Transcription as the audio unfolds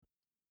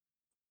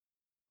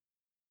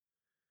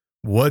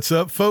What's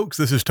up, folks?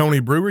 This is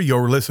Tony Brewer.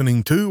 You're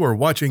listening to or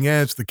watching,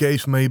 as the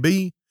case may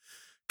be,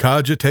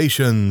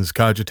 Cogitations.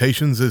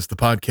 Cogitations is the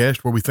podcast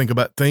where we think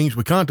about things,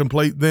 we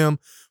contemplate them,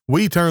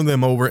 we turn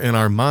them over in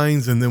our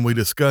minds, and then we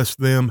discuss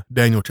them.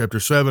 Daniel chapter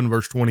 7,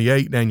 verse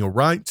 28, Daniel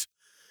writes,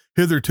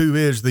 "Hitherto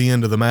is the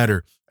end of the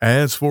matter.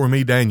 As for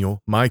me,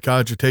 Daniel, my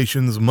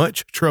cogitations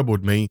much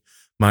troubled me.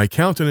 My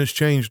countenance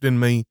changed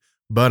in me,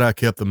 but I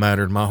kept the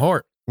matter in my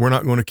heart." We're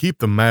not going to keep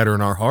the matter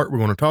in our heart. We're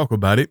going to talk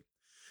about it.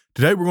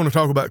 Today, we're going to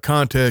talk about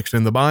context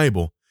in the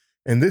Bible,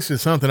 and this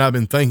is something I've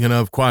been thinking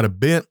of quite a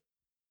bit.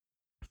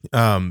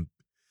 Been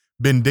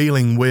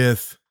dealing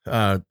with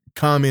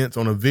comments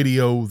on a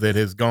video that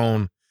has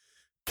gone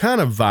kind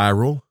of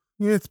viral.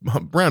 It's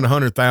around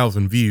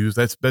 100,000 views.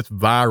 That's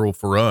viral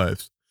for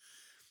us.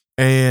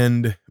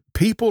 And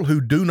people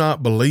who do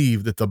not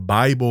believe that the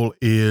Bible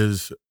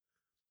is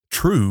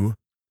true,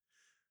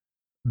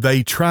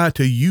 they try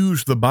to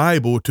use the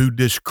Bible to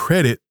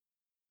discredit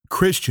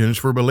Christians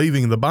for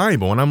believing the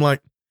Bible. And I'm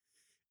like,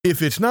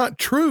 if it's not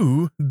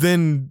true,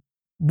 then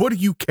what do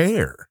you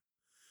care?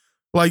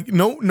 Like,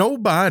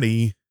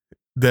 nobody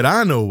that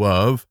I know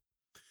of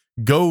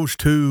goes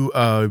to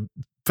a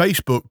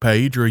Facebook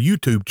page or a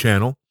YouTube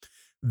channel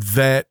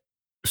that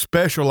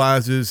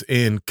specializes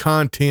in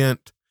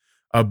content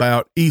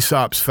about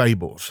Aesop's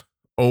fables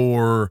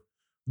or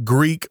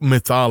Greek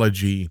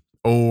mythology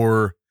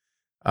or,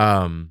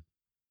 I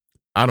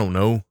don't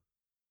know,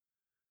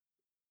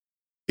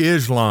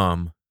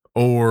 Islam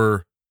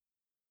or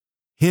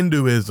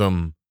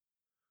Hinduism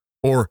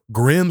or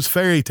Grimm's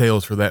fairy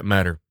tales for that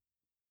matter.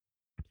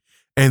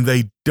 And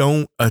they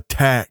don't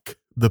attack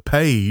the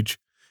page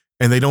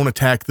and they don't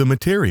attack the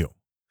material.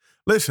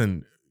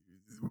 Listen,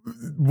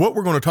 what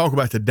we're going to talk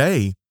about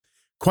today,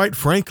 quite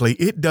frankly,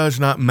 it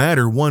does not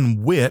matter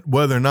one whit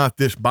whether or not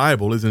this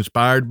Bible is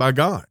inspired by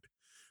God.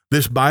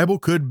 This Bible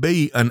could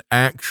be an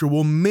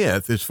actual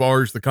myth as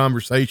far as the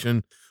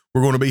conversation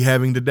we're going to be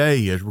having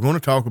today is. We're going to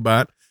talk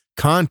about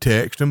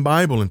context and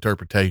Bible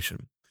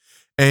interpretation.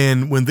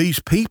 And when these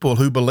people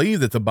who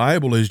believe that the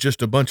Bible is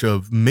just a bunch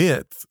of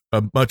myths,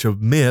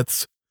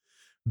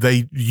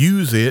 they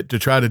use it to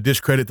try to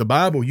discredit the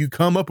Bible, you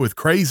come up with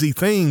crazy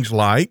things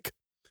like,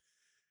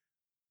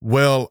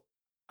 well,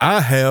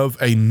 I have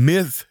a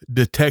myth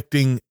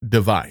detecting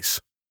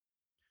device.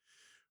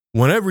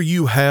 Whenever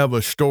you have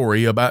a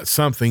story about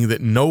something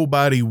that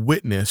nobody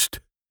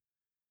witnessed,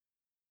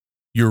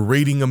 you're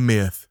reading a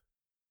myth.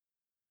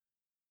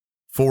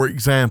 For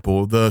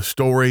example, the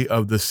story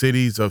of the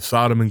cities of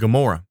Sodom and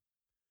Gomorrah.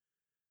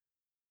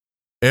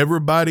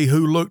 Everybody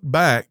who looked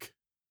back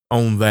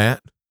on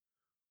that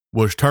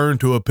was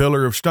turned to a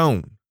pillar of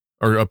stone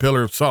or a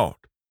pillar of salt.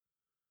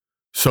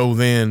 So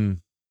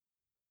then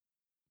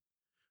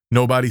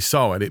nobody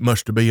saw it. It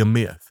must be a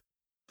myth.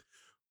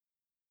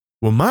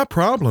 Well, my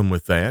problem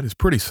with that is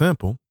pretty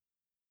simple.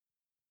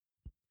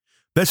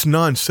 That's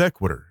non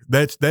sequitur.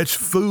 That's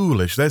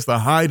foolish. That's the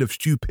height of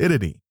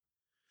stupidity.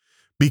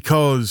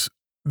 Because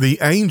the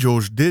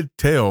angels did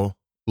tell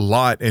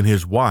Lot and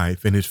his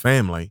wife and his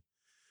family,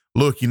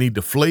 look, you need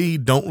to flee,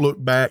 don't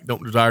look back,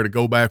 don't desire to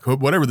go back,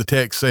 whatever the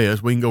text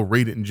says. We can go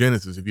read it in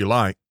Genesis if you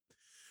like.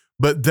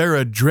 But they're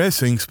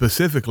addressing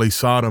specifically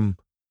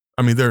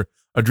they're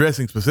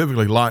addressing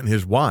specifically Lot and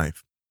his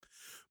wife.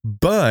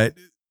 But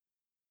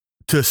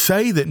to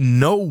say that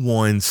no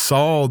one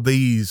saw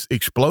these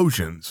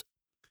explosions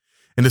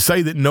and to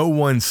say that no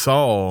one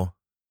saw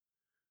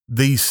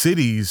these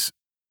cities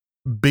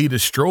be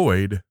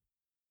destroyed,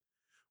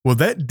 well,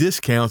 that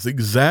discounts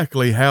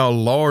exactly how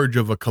large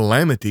of a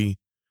calamity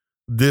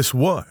this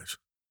was.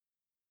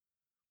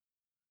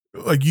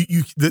 Like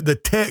the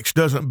text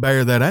doesn't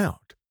bear that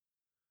out.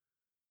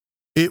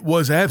 It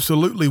was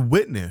absolutely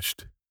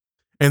witnessed,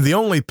 and the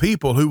only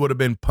people who would have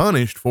been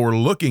punished for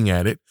looking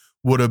at it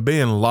would have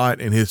been Lot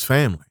and his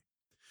family.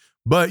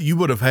 But you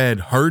would have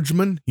had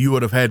herdsmen, you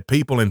would have had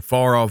people in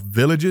far off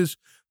villages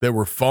that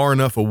were far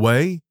enough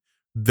away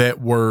that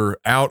were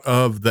out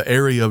of the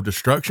area of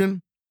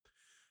destruction.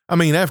 I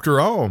mean, after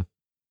all,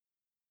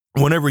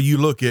 whenever you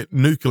look at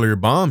nuclear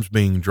bombs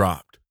being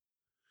dropped,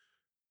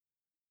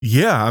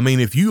 yeah, I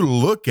mean, if you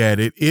look at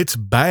it, it's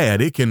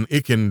bad. It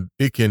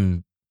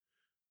can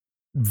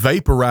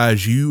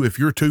vaporize you if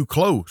you're too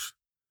close.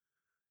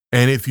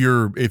 And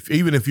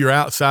even if you're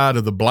outside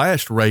of the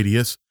blast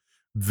radius,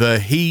 the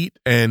heat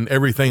and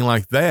everything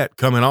like that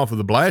coming off of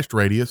the blast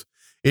radius,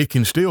 it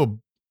can still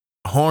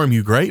harm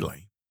you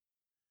greatly.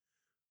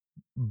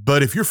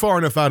 But if you're far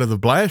enough out of the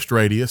blast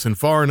radius and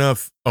far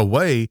enough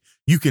away,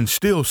 you can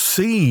still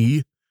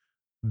see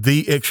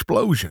the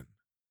explosion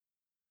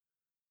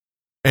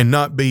and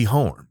not be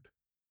harmed.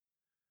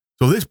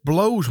 So this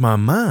blows my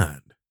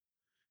mind.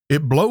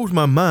 It blows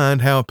my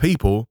mind how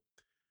people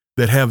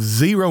that have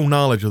zero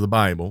knowledge of the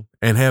Bible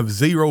and have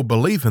zero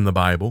belief in the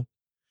Bible,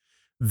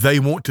 they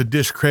want to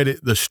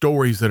discredit the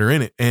stories that are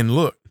in it. And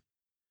look,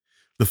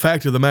 the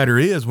fact of the matter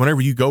is,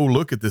 whenever you go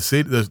look at the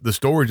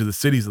stories of the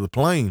cities of the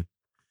plain,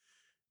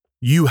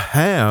 you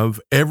have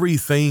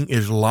everything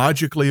is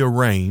logically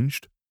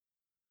arranged.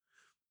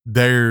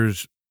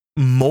 There's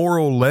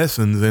moral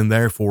lessons in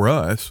there for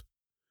us.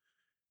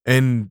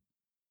 And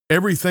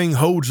everything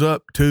holds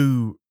up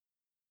to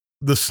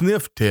the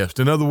sniff test.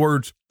 In other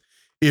words,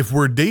 if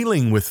we're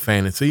dealing with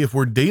fantasy, if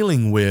we're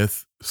dealing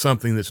with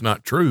something that's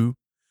not true,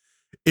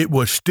 it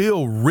was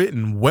still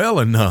written well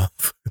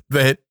enough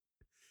that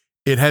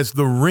it has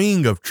the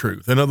ring of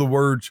truth. In other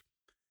words,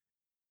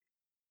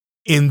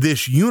 in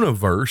this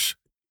universe,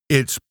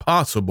 it's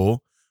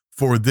possible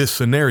for this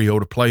scenario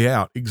to play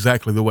out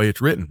exactly the way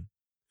it's written.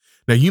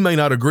 Now, you may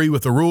not agree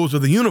with the rules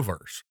of the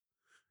universe.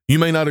 You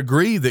may not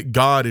agree that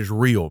God is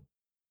real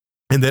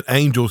and that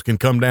angels can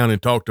come down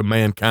and talk to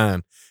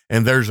mankind.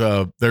 And there's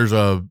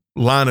a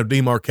line of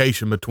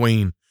demarcation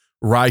between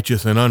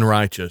righteous and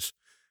unrighteous.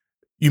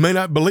 You may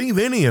not believe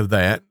any of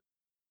that,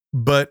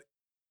 but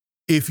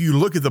if you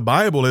look at the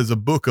Bible as a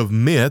book of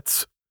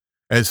myths,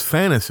 as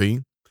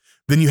fantasy,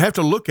 then you have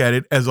to look at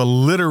it as a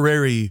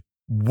literary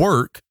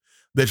work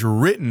that's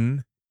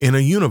written in a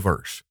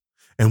universe.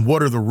 And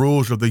what are the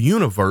rules of the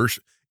universe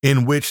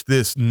in which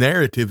this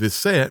narrative is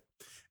set?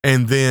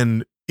 And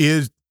then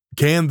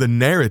can the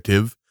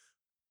narrative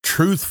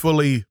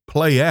truthfully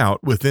play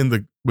out within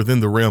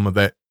the realm of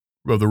the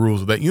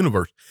rules of that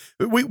universe?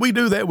 We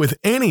do that with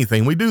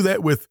anything. We do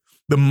that with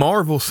the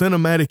Marvel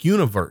Cinematic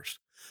Universe.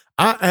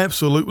 I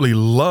absolutely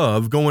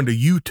love going to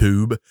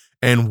YouTube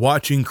and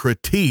watching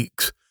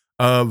critiques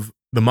of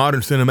the modern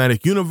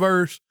cinematic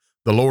universe,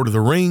 the Lord of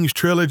the Rings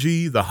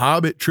trilogy, the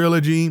Hobbit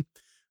trilogy,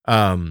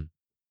 the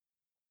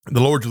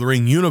Lord of the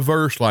Ring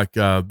universe, like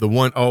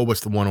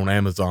what's the one on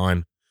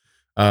Amazon?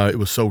 It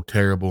was so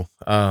terrible.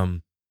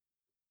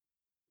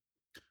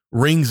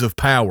 Rings of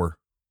Power.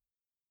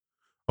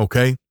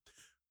 Okay.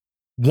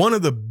 One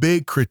of the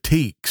big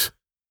critiques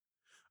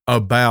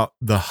about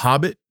the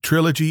Hobbit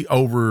trilogy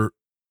over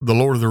the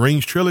Lord of the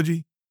Rings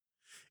trilogy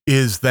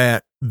is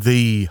that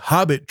the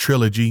Hobbit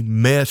trilogy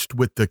messed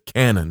with the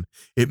canon.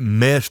 It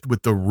messed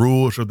with the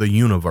rules of the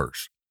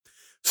universe.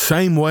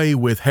 Same way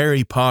with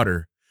Harry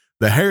Potter.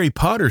 The Harry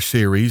Potter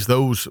series,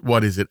 those,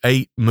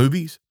 8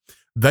 movies?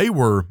 They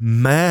were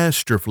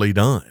masterfully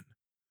done.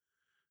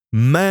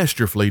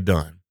 Masterfully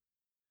done.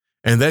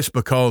 And that's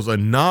because a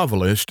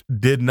novelist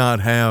did not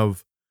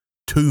have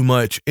too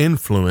much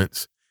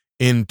influence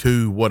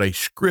into what a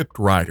script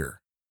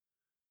writer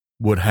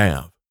would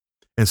have.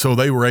 And so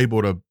they were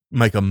able to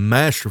make a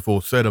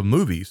masterful set of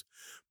movies.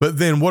 But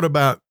then what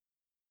about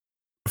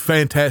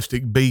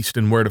Fantastic Beasts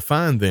and Where to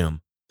Find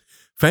Them?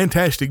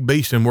 Fantastic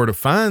Beasts and Where to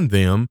Find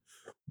Them,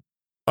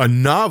 a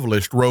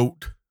novelist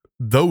wrote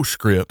those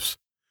scripts,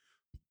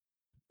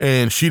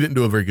 and she didn't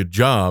do a very good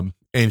job,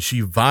 and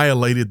she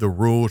violated the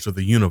rules of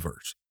the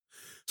universe.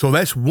 So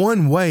that's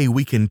one way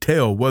we can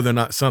tell whether or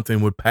not something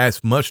would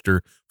pass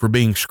muster for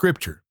being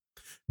scripture.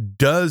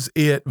 Does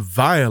it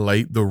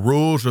violate the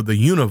rules of the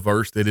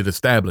universe that it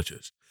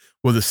establishes?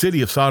 Well, the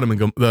city of Sodom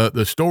and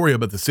the story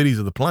about the cities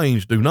of the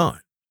plains do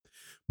not.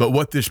 But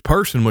what this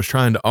person was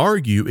trying to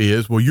argue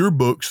is, well, your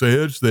book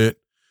says that,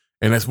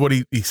 and that's what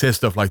he says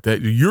stuff like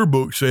that. Your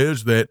book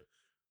says that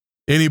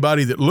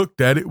anybody that looked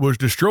at it was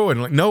destroyed.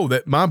 And like, no,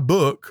 that my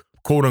book,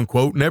 quote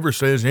unquote, never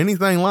says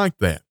anything like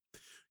that.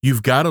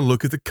 You've got to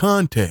look at the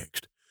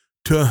context.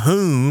 To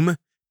whom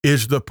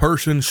is the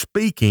person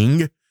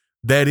speaking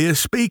that is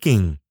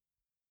speaking?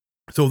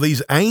 So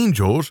these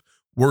angels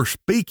were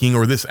speaking,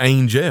 or this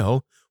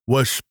angel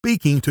was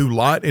speaking to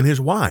Lot and his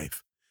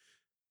wife.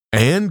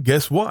 And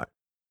guess what?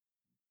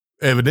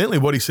 Evidently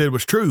what he said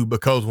was true,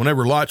 because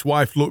whenever Lot's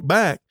wife looked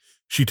back,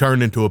 she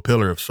turned into a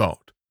pillar of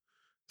salt.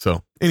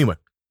 So anyway,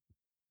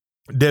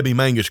 Debbie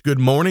Mangus, good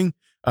morning.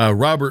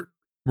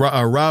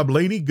 Rob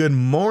Lady, good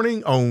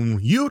morning on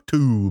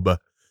YouTube.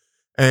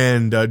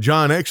 And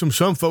John Exum,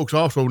 some folks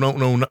also don't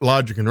know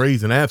Logic and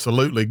Reason.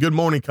 Absolutely. Good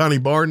morning, Connie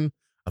Barden.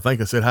 I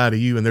think I said hi to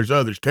you, and there's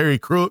others. Terry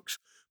Crooks,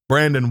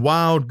 Brandon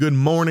Wild, good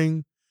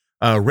morning.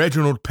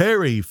 Reginald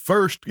Perry,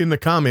 first in the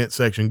comment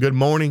section, good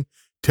morning.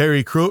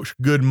 Terry Crooks,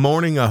 good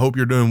morning. I hope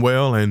you're doing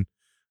well. And,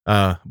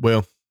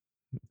 well,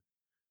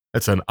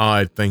 that's an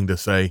odd thing to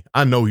say.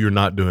 I know you're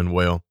not doing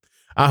well.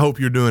 I hope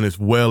you're doing as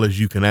well as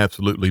you can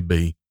absolutely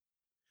be.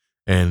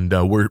 And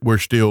you're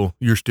still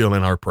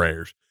in our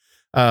prayers.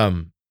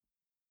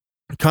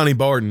 Connie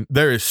Barden,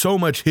 there is so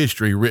much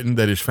history written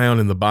that is found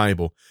in the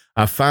Bible.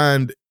 I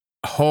find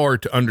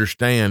hard to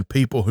understand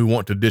people who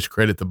want to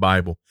discredit the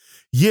Bible.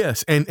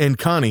 Yes, and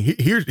Connie,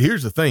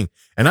 here's the thing,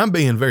 and I'm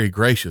being very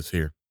gracious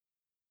here.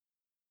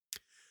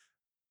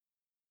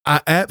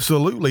 I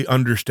absolutely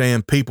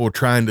understand people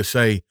trying to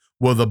say,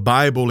 well, the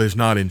Bible is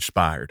not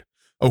inspired.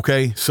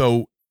 Okay,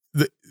 so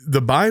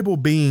the Bible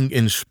being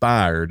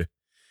inspired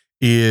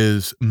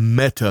is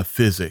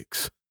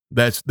metaphysics.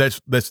 That's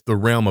the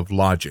realm of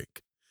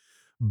logic.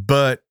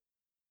 But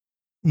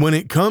when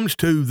it comes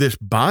to this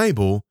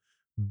Bible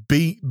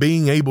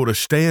being able to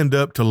stand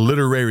up to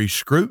literary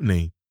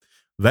scrutiny,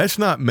 that's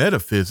not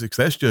metaphysics.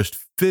 That's just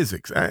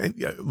physics.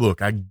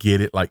 Look, I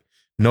get it. Like,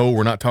 no,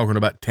 we're not talking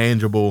about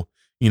tangible.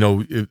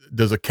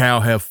 Does a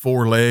cow have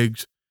 4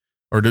 legs,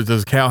 or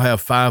does a cow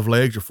have 5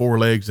 legs or 4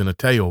 legs and a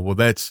tail? Well,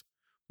 that's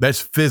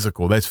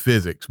physical. That's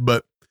physics.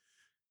 But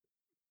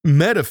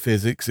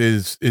metaphysics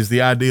is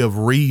the idea of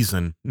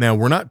reason. Now,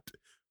 we're not,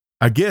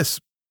 I guess,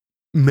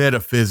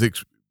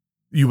 metaphysics,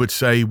 you would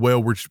say,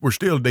 well, we're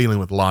still dealing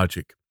with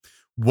logic.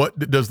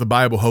 What does the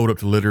Bible hold up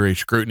to literary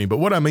scrutiny? But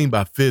what I mean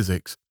by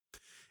physics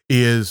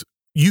is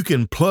you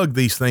can plug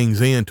these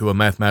things into a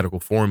mathematical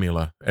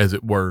formula, as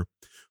it were.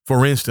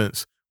 For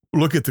instance,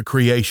 look at the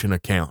creation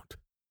account.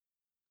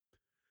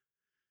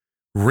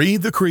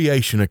 Read the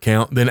creation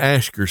account, then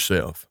ask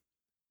yourself,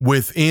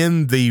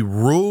 within the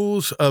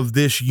rules of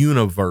this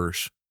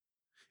universe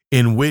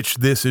in which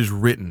this is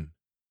written,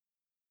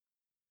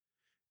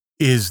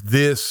 is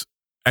this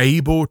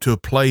able to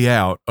play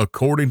out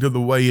according to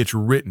the way it's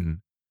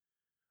written,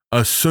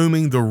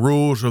 assuming the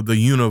rules of the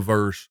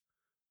universe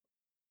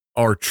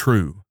are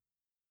true?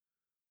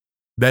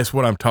 That's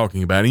what I'm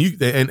talking about.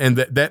 And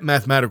that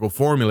mathematical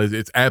formula,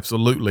 it's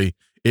absolutely,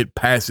 it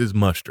passes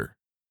muster.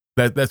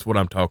 That's what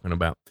I'm talking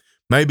about.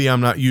 Maybe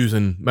I'm not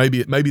using,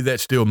 maybe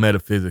that's still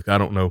metaphysics. I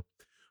don't know.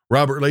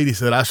 Robert Leedy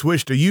said, I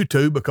switched to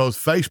YouTube because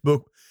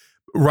Facebook.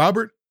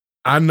 Robert,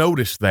 I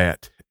noticed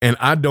that, and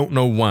I don't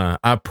know why.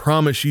 I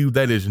promise you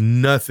that is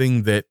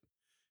nothing that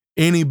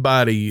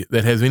anybody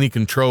that has any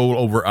control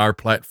over our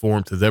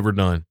platforms has ever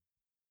done.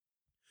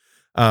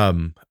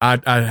 I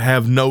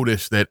have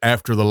noticed that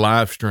after the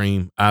live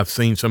stream, I've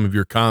seen some of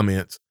your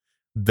comments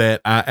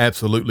that I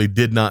absolutely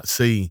did not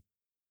see,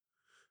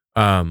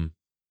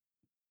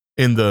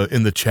 in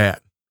the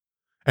chat.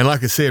 And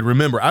like I said,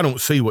 remember, I don't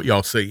see what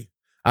y'all see.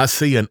 I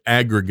see an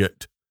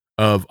aggregate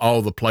of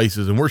all the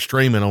places, and we're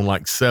streaming on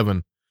like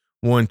 6.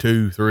 We're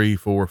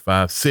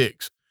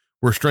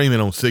streaming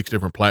on 6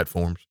 different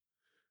platforms,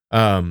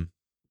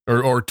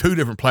 or 2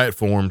 different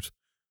platforms,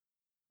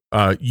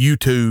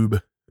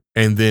 YouTube,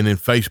 and then in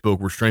Facebook,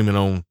 we're streaming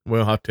on,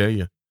 well, I'll tell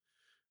you,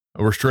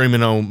 we're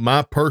streaming on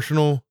my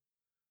personal,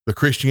 the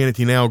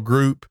Christianity Now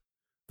group,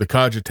 the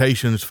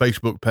Cogitations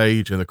Facebook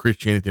page, and the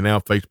Christianity Now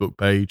Facebook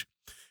page.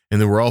 And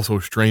then we're also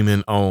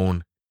streaming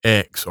on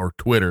X or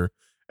Twitter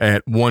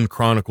at 1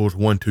 Chronicles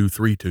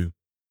 1232.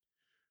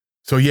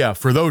 So yeah,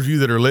 for those of you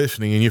that are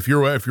listening, and if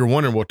you're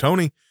wondering, well,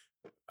 Tony,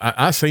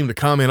 I seem to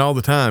comment all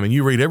the time, and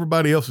you read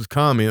everybody else's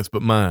comments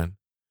but mine.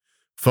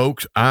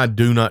 Folks, I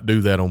do not do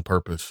that on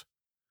purpose.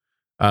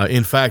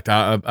 In fact,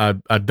 I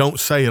don't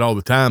say it all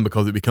the time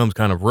because it becomes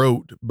kind of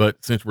rote,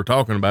 but since we're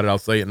talking about it, I'll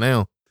say it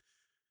now.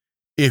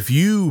 If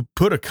you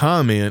put a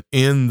comment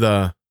in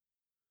the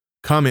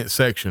comment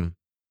section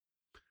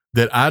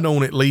that I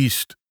don't at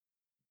least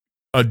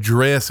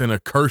address in a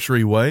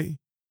cursory way,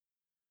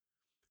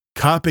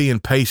 copy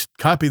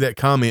that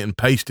comment and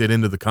paste it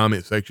into the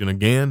comment section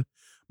again,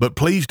 but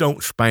please don't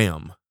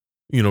spam.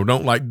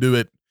 Don't like do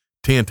it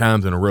 10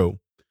 times in a row.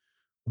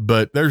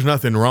 But there's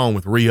nothing wrong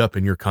with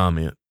re-upping your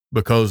comment,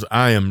 because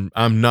I'm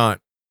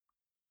not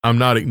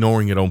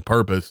ignoring it on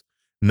purpose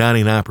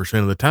 99%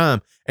 of the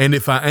time. And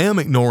if I am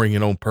ignoring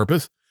it on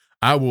purpose,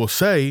 I will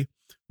say,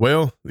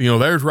 well,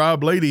 there's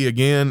Rob Leedy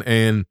again,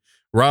 and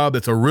Rob,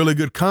 that's a really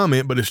good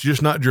comment, but it's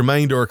just not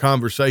germane to our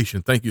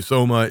conversation. Thank you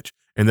so much.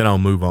 And then I'll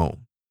move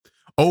on.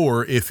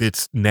 Or if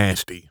it's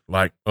nasty,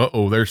 like,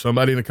 there's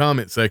somebody in the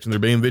comment section, they're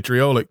being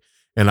vitriolic,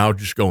 and I'll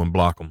just go and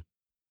block them.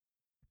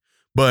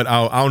 But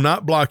I'll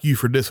not block you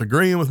for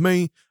disagreeing with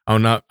me. I'll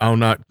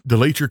not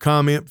delete your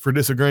comment for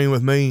disagreeing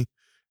with me,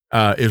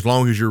 as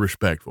long as you're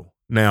respectful.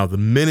 Now, the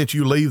minute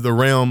you leave the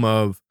realm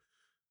of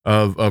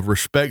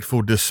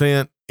respectful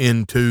dissent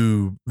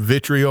into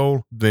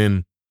vitriol,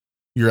 then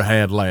you're a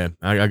had lad.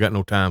 I got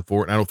no time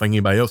for it. I don't think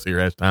anybody else here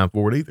has time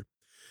for it either.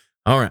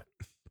 All right.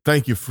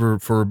 Thank you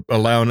for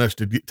allowing us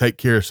to take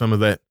care of some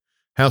of that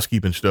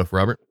housekeeping stuff,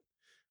 Robert.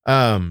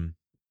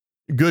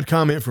 Good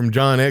comment from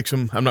John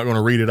Exum. I'm not going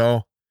to read it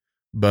all,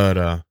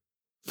 but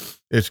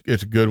it's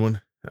a good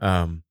one.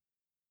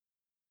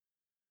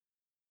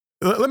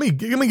 Let me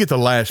get the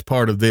last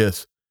part of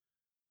this.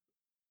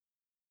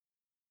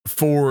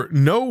 For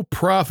no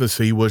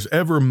prophecy was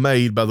ever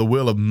made by the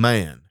will of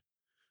man,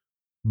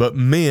 but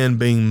men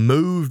being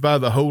moved by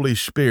the Holy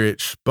Spirit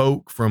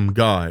spoke from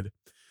God.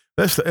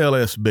 That's the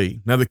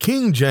LSB. Now, the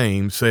King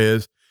James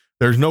says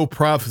there's no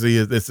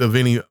prophecy that's of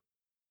any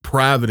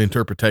private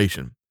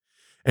interpretation.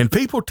 And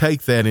people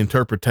take that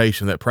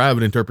interpretation, that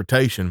private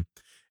interpretation,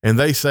 and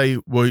they say,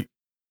 well,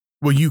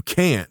 you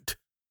can't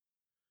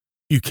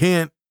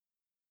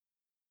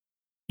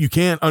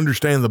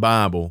understand the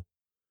Bible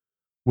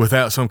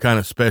without some kind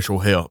of special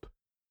help.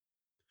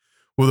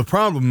 Well, the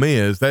problem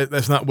is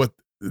that's not what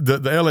the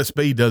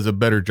LSB does a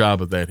better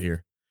job of that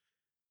here.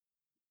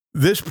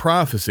 This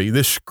prophecy,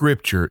 this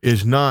scripture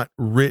is not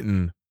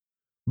written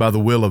by the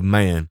will of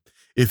man.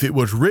 If it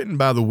was written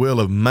by the will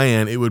of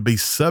man, it would be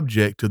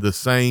subject to the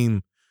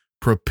same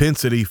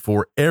propensity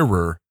for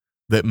error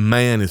that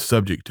man is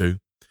subject to.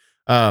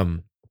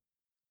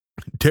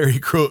 Terry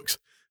Crooks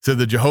said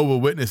the Jehovah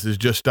Witnesses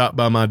just stopped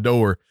by my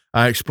door.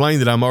 I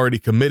explained that I'm already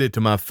committed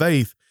to my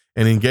faith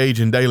and engage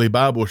in daily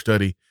Bible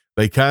study.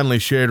 They kindly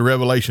shared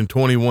Revelation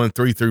 21,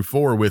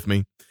 3-4 with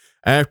me.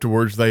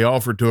 Afterwards, they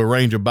offered to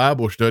arrange a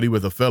Bible study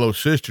with a fellow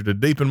sister to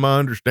deepen my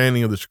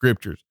understanding of the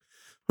scriptures.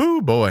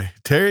 Oh boy,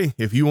 Terry,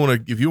 if you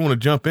want to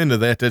jump into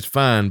that, that's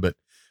fine. But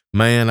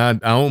man, I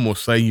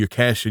almost say you're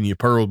cashing your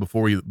pearls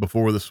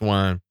before the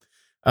swine.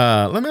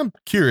 I'm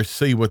curious to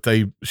see what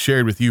they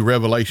shared with you.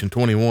 Revelation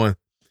 21.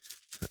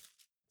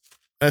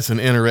 That's an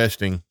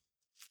interesting.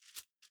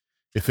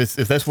 If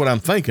that's what I'm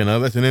thinking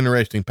of, that's an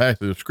interesting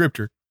passage of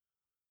scripture.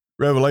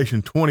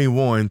 Revelation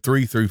 21,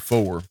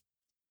 3-4.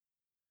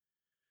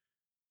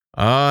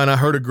 And I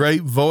heard a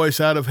great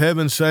voice out of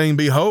heaven saying,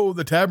 Behold,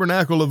 the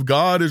tabernacle of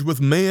God is with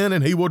men,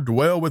 and he will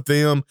dwell with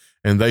them,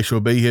 and they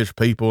shall be his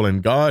people,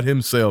 and God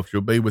himself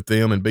shall be with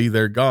them and be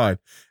their God.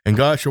 And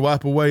God shall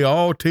wipe away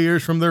all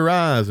tears from their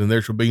eyes, and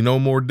there shall be no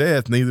more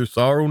death, neither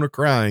sorrow nor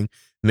crying,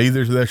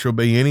 neither there shall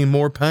be any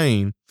more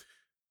pain,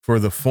 for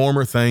the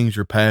former things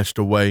are passed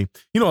away.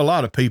 You know, a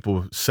lot of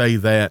people say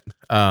that,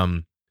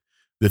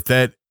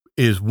 that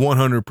is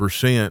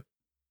 100%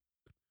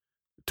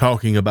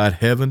 talking about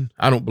heaven.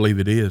 I don't believe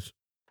it is.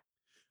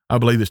 I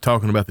believe it's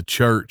talking about the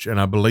church,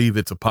 and I believe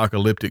it's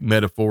apocalyptic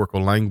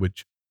metaphorical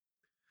language.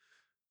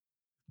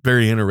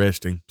 Very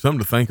interesting. Something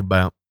to think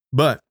about.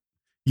 But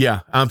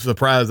yeah, I'm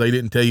surprised they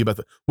didn't tell you about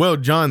well,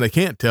 John, they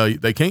can't tell you.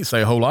 They can't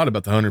say a whole lot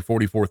about the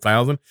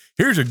 144,000.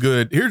 Here's a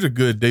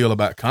good deal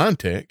about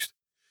context.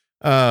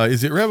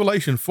 Is it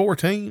Revelation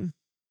 14?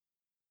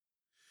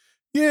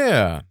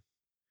 Yeah.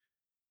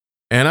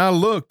 And I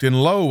looked,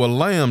 and lo, a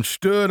lamb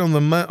stood on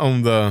the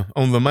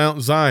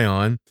Mount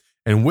Zion,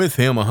 and with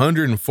him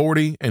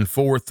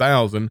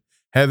 144,000,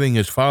 having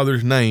his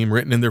Father's name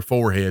written in their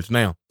foreheads.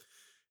 Now,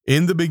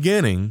 in the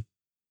beginning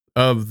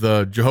of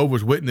the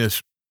Jehovah's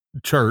Witness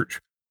church,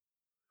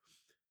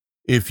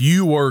 if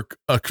you were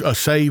a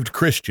saved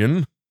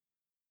Christian,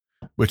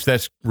 which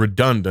that's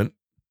redundant,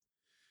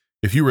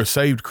 if you were a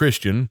saved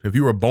Christian, if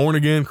you were a born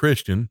again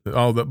Christian,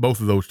 both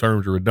of those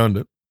terms are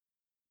redundant,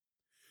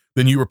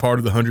 then you were part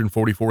of the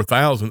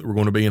 144,000 that were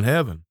going to be in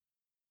heaven.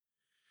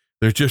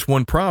 There's just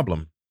one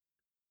problem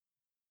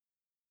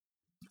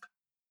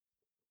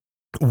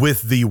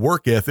with the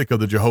work ethic of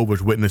the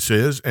Jehovah's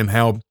Witnesses and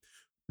how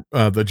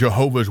the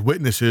Jehovah's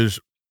Witnesses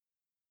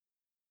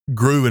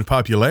grew in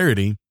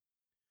popularity.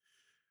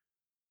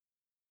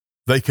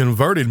 They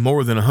converted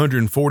more than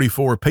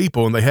 144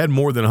 people, and they had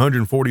more than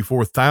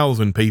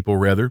 144,000 people,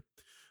 rather,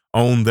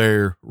 on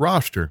their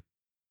roster.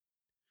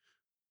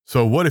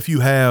 So what if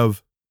you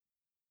have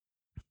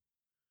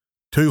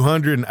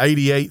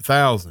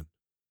 288,000?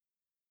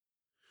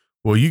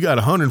 Well, you got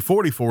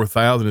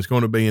 144,000 that's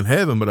going to be in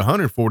heaven, but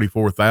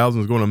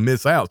 144,000 is going to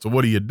miss out. So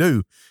what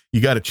do?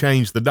 You got to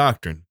change the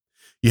doctrine.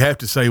 You have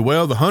to say,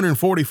 well, the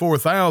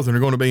 144,000 are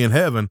going to be in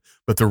heaven,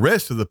 but the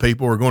rest of the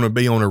people are going to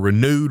be on a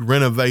renewed,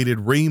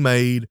 renovated,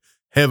 remade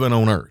heaven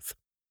on earth.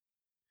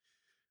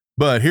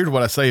 But here's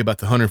what I say about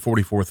the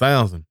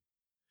 144,000.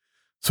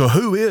 So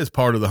who is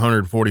part of the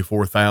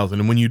 144,000?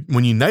 And when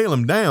you nail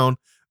them down,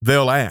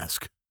 they'll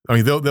ask. I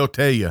mean, they'll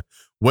tell you,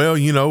 well,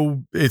 you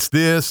know, it's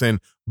this,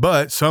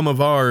 but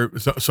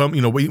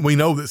we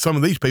know that some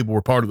of these people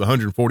were part of the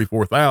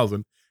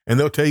 144,000, and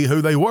they'll tell you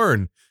who they were.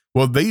 And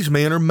well, these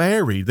men are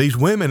married. These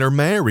women are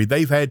married.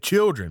 They've had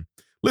children.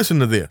 Listen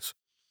to this.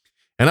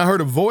 And I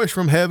heard a voice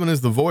from heaven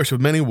as the voice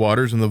of many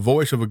waters and the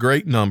voice of a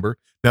great number.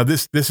 Now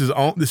this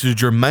is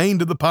germane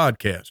to the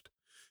podcast.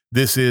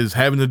 This is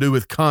having to do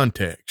with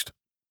context.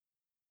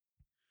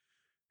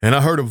 And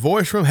I heard a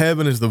voice from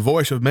heaven as the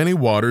voice of many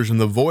waters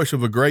and the voice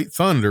of a great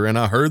thunder. And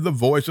I heard the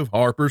voice of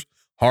harpers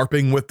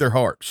harping with their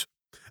harps.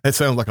 That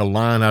sounds like a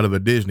line out of a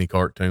Disney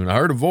cartoon. I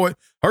heard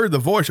the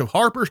voice of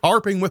harpers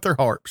harping with their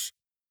harps.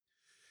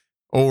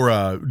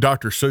 Or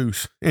Dr.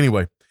 Seuss.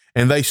 Anyway,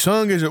 and they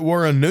sung as it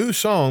were a new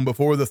song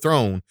before the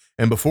throne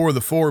and before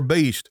the four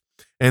beasts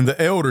and the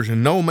elders,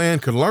 and no man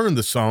could learn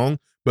the song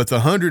but the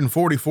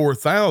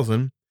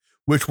 144,000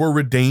 which were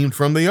redeemed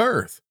from the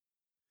earth.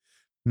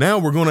 Now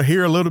we're going to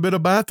hear a little bit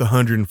about the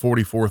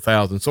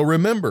 144,000. So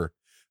remember,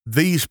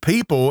 these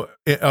people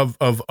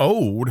of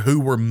old who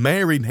were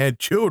married and had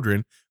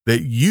children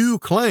that you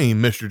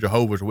claim, Mr.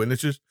 Jehovah's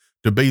Witnesses,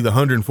 to be the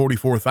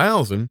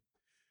 144,000,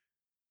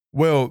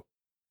 well,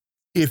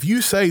 if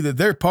you say that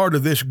they're part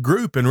of this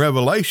group in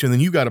Revelation, then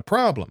you got a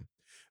problem.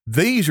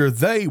 These are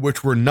they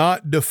which were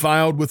not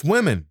defiled with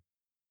women,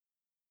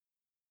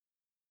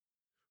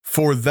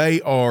 for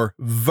they are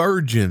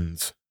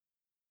virgins.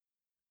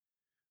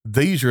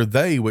 These are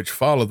they which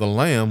follow the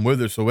Lamb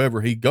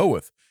whithersoever he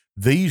goeth.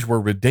 These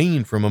were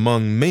redeemed from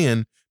among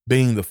men,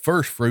 being the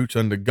firstfruits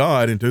unto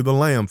God and to the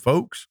Lamb.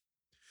 Folks,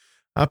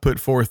 I put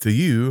forth to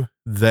you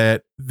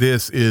that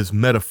this is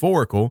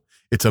metaphorical.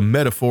 It's a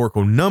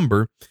metaphorical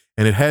number,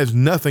 and it has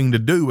nothing to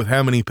do with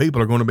how many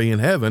people are going to be in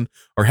heaven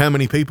or how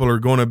many people are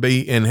going to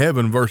be in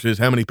heaven versus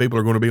how many people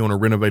are going to be on a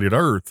renovated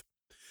earth.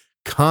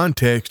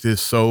 Context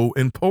is so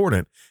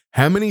important.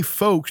 How many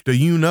folks do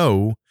you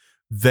know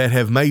that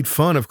have made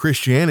fun of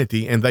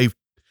Christianity and they've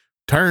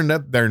turned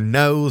up their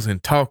nose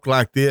and talked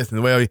like this?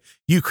 And well,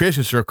 you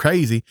Christians are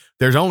crazy.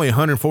 There's only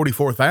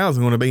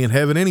 144,000 going to be in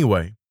heaven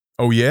anyway.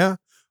 Oh yeah?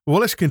 Well,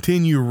 let's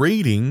continue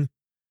reading.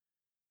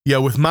 Yeah,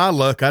 with my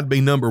luck, I'd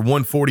be number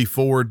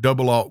 144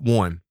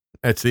 001.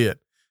 That's it.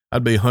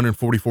 I'd be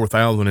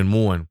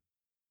 144,001.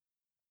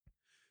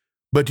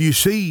 But you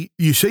see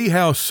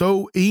how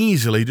so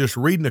easily just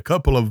reading a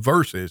couple of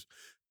verses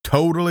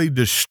totally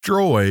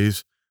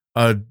destroys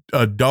a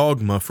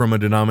dogma from a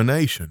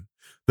denomination.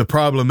 The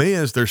problem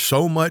is there's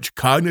so much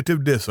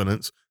cognitive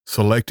dissonance,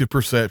 selective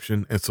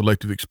perception, and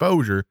selective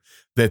exposure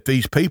that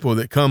these people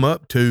that come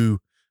up to,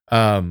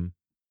 well,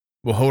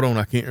 hold on,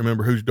 I can't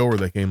remember whose door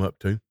they came up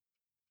to.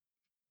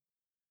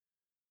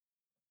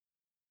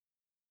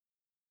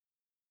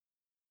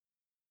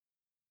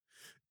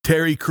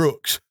 Terry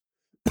Crooks.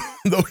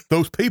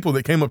 those people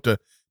that came up to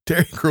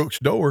Terry Crooks'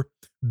 door,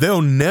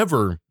 they'll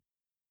never,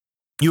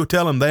 you'll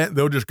tell them that,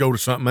 they'll just go to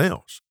something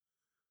else.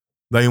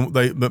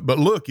 But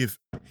look, if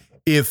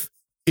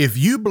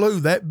you blew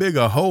that big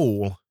a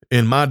hole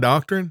in my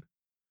doctrine,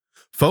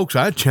 folks,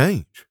 I'd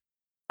change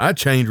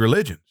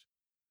religions.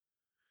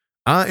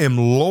 I am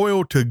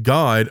loyal to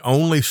God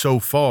only so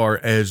far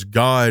as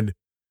God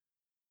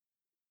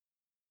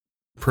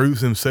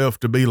proves himself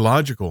to be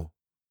logical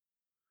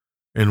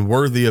and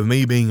worthy of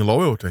me being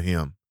loyal to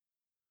him.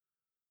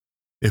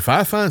 If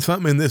I find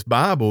something in this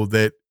Bible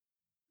that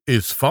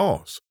is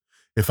false,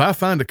 if I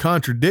find a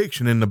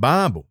contradiction in the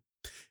Bible,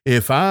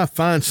 if I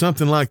find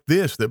something like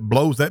this that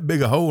blows that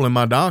big a hole in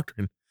my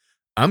doctrine,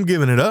 I'm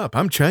giving it up.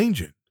 I'm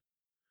changing.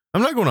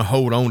 I'm not going to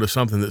hold on to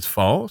something that's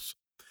false.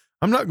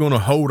 I'm not going to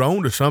hold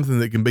on to something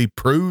that can be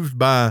proved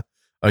by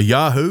a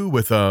Yahoo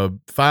with a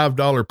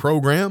 $5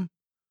 program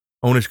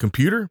on his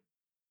computer.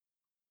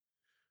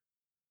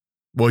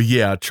 Well,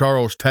 yeah,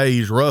 Charles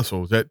Taze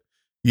Russell,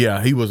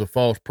 he was a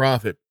false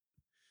prophet.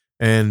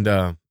 And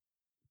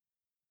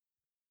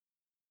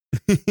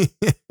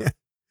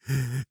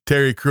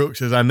Terry Crook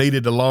says, I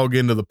needed to log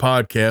into the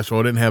podcast, so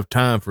I didn't have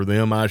time for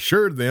them. I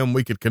assured them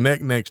we could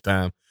connect next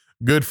time.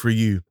 Good for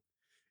you.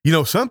 You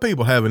know, some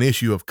people have an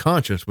issue of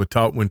conscience when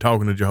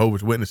talking to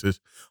Jehovah's Witnesses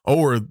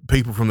or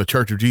people from the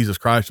Church of Jesus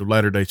Christ of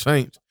Latter-day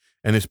Saints.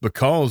 And it's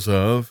because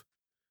of,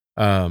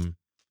 give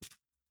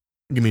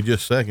me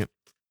just a second.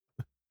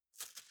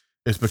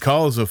 It's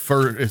because of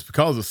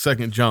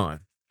 2 John.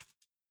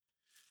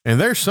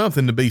 And there's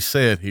something to be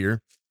said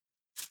here.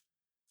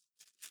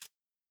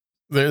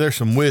 There's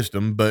some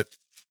wisdom, but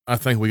I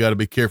think we got to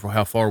be careful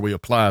how far we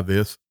apply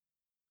this.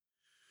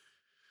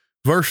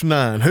 Verse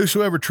 9,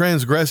 whosoever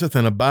transgresseth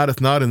and abideth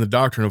not in the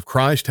doctrine of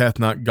Christ hath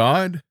not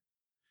God.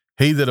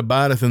 He that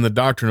abideth in the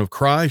doctrine of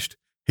Christ,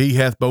 he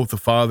hath both the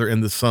Father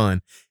and the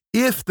Son.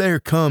 If there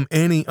come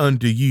any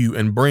unto you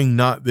and bring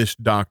not this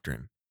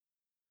doctrine,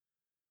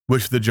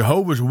 which the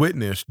Jehovah's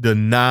Witness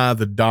deny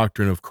the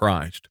doctrine of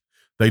Christ.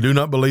 They do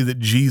not believe that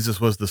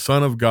Jesus was the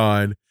Son of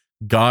God,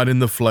 God in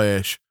the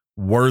flesh,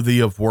 worthy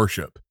of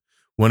worship.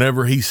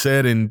 Whenever he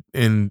said in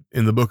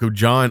the book of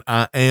John,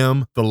 I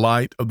am the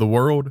light of the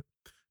world,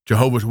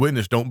 Jehovah's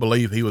Witness don't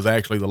believe he was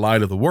actually the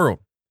light of the world.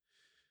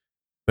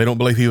 They don't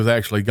believe he was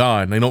actually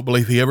God, and they don't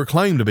believe he ever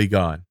claimed to be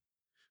God.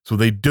 So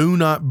they do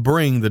not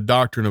bring the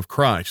doctrine of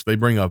Christ. They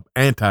bring an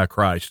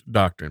antichrist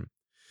doctrine.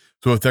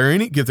 So if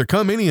there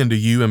come any unto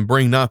you and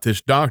bring not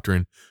this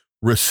doctrine,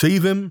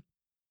 receive him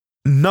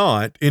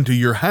not into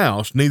your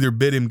house, neither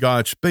bid him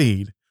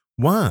Godspeed.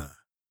 Why?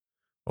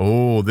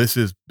 Oh, this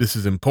is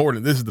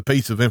important. This is the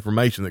piece of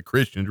information that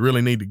Christians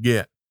really need to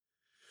get.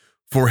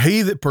 For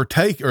he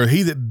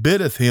that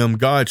biddeth him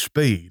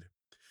Godspeed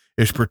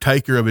is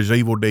partaker of his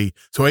evil deed.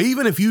 So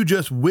even if you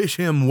just wish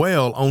him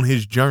well on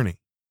his journey,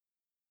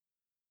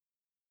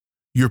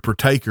 you're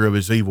partaker of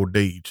his evil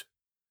deeds.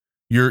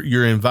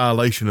 You're in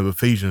violation of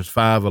Ephesians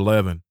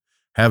 5:11.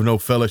 Have no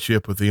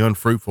fellowship with the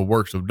unfruitful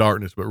works of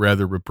darkness, but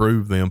rather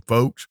reprove them.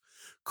 Folks,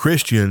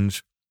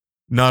 Christians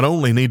not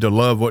only need to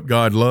love what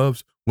God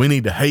loves, we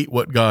need to hate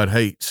what God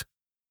hates.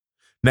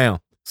 Now,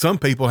 some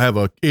people have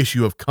an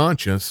issue of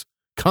conscience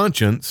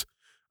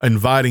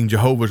inviting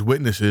Jehovah's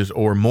Witnesses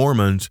or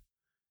Mormons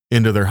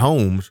into their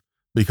homes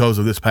because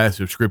of this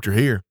passage of scripture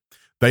here.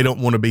 They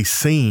don't want to be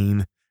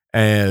seen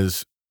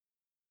as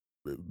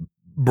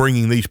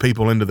bringing these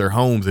people into their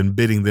homes and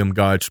bidding them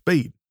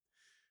Godspeed.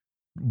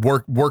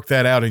 Work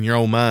that out in your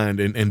own mind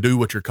and do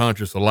what your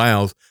conscience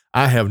allows.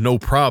 I have no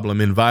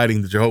problem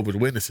inviting the Jehovah's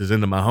Witnesses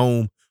into my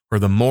home or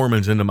the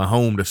Mormons into my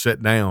home to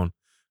sit down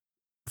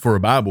for a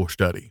Bible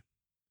study,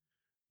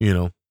 you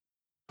know.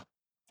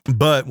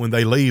 But when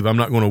they leave, I'm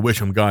not going to wish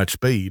them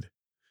Godspeed.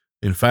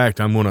 In fact,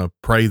 I'm going to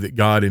pray that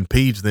God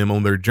impedes them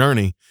on their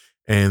journey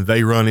and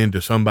they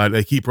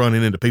keep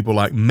running into people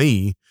like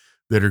me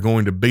that are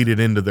going to beat it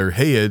into their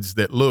heads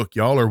that, look,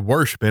 y'all are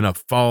worshiping a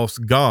false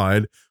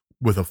God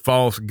with a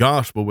false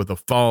gospel, with a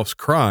false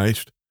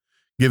Christ,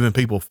 giving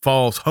people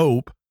false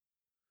hope.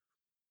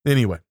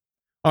 Anyway,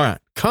 all right,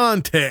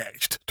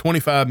 context,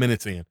 25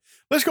 minutes in.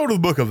 Let's go to the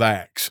book of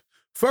Acts.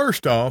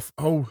 First off,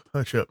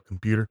 hush up,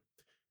 computer.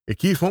 It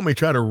keeps wanting me to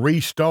try to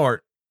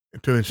restart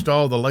to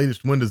install the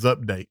latest Windows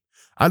update.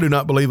 I do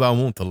not believe I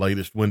want the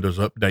latest Windows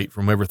update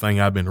from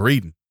everything I've been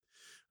reading.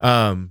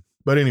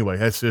 But anyway,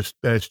 that's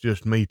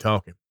just me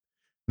talking.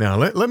 Now,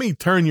 let me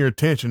turn your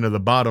attention to the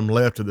bottom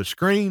left of the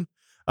screen.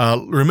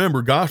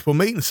 Remember, gospel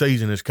meeting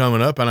season is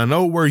coming up, and I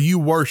know where you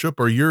worship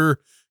or your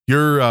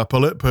your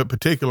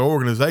particular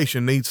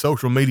organization needs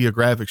social media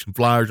graphics and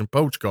flyers and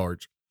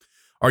postcards.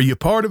 Are you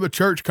part of a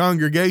church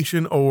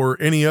congregation or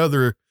any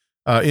other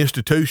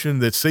institution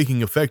that's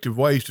seeking effective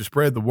ways to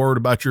spread the word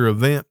about your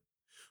event?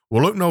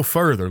 Well, look no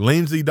further.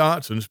 Lindsay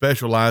Dotson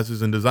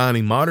specializes in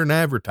designing modern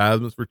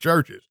advertisements for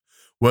churches.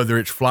 Whether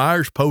it's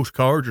flyers,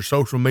 postcards, or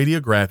social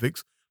media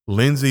graphics,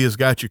 Lindsay has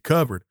got you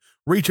covered.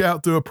 Reach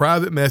out through a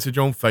private message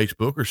on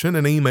Facebook or send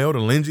an email to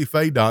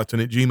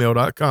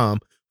lindsayfaydotson@gmail.com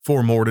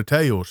for more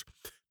details.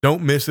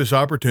 Don't miss this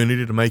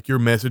opportunity to make your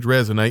message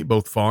resonate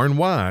both far and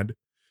wide.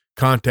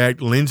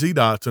 Contact Lindsay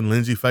Dotson,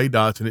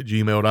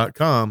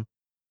 lindsayfaydotson@gmail.com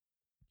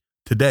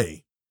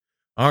today.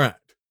 All right.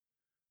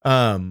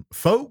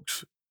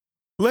 Folks,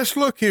 let's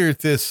look here at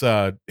this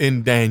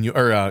in Daniel,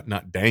 or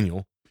not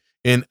Daniel,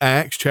 in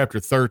Acts chapter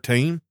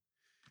 13.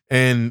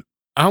 And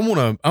I'm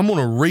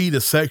gonna read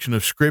a section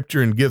of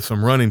scripture and give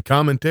some running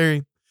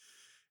commentary.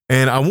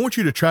 And I want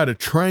you to try to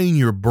train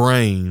your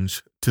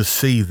brains to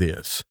see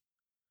this,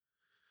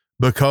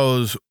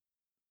 because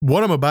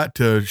what I'm about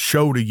to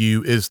show to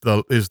you is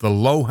the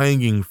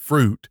low-hanging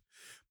fruit,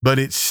 but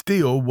it's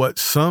still what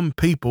some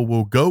people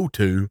will go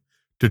to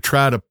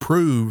try to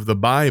prove the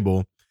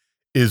Bible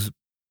is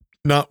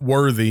not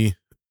worthy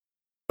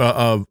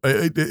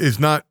is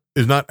not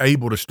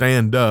able to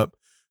stand up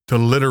to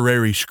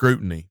literary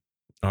scrutiny.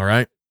 All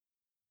right.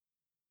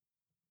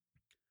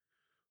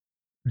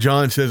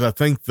 John says, I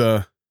think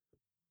the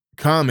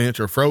comments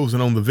are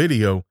frozen on the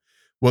video.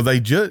 Well,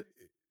 they just,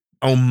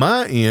 on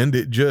my end,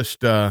 it just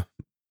come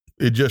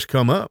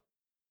up.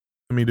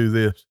 Let me do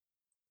this.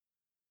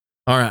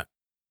 All right.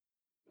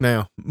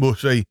 Now we'll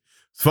see.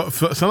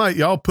 Somebody,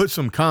 y'all put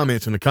some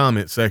comments in the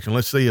comment section.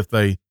 Let's see if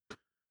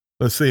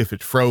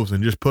it's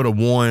frozen. Just put a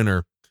 1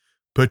 or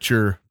put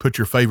your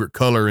favorite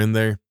color in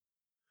there.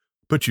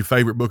 Put your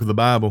favorite book of the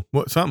Bible.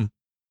 Something.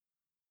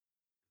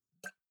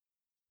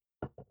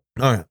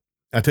 All right.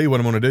 I tell you what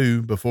I'm going to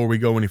do before we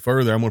go any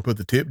further. I'm going to put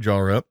the tip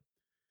jar up,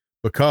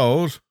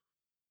 because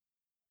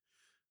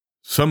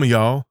some of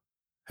y'all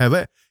have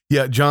that.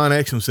 Yeah. John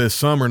Exum says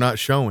some are not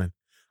showing.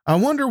 I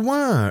wonder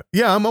why.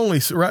 Yeah. I'm only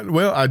right.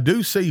 Well, I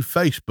do see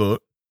Facebook.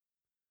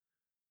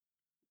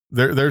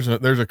 There's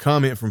a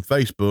comment from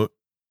Facebook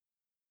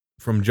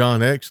from John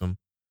Exum,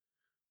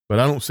 but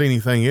I don't see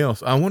anything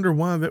else. I wonder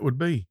why that would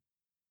be.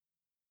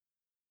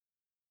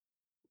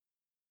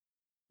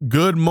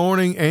 Good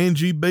morning,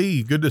 Angie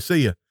B. Good to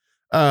see you.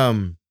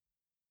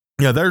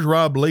 Yeah, there's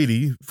Rob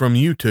Leedy from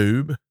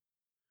YouTube.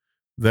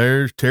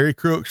 There's Terry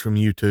Crooks from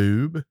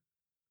YouTube.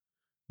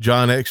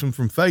 John Exum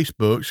from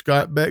Facebook.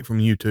 Scott Beck from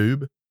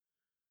YouTube.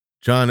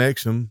 John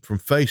Exum from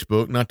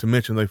Facebook, not to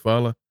mention they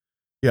follow.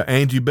 Yeah,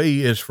 Angie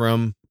B is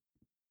from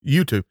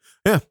YouTube.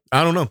 Yeah,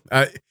 I don't know.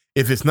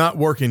 If it's not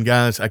working,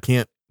 guys, I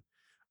can't.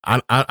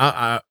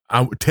 I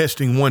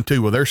testing 1,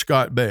 2. Well, there's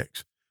Scott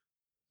Beck's.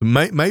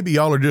 Maybe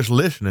y'all are just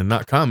listening,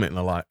 not commenting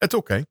a lot. That's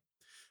okay.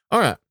 All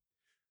right.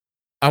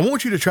 I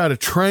want you to try to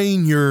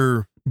train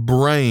your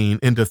brain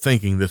into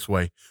thinking this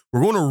way.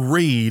 We're going to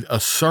read a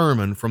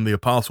sermon from the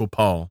Apostle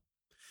Paul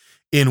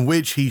in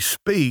which he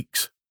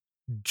speaks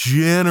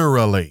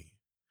generally.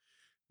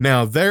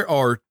 Now, there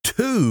are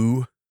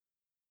two,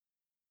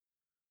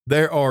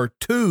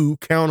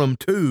 count them,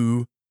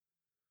 two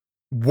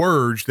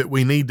words that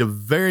we need to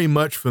very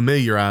much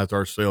familiarize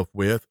ourselves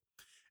with,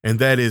 and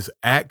that is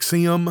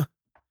axiom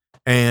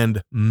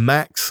and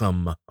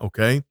maxim,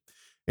 okay?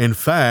 In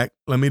fact,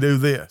 let me do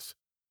this.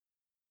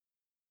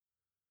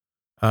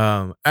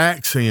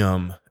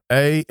 Axiom,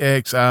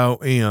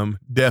 AXIOM,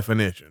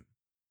 definition.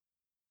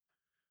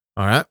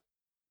 All right.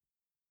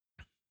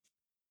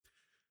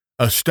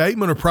 A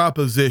statement or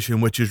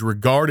proposition which is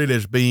regarded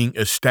as being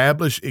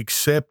established,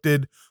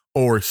 accepted,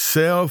 or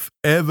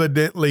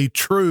self-evidently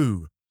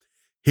true.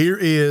 Here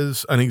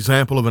is an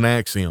example of an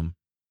axiom.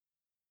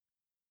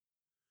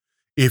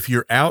 If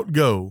your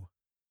outgo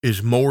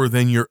is more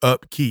than your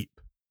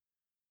upkeep.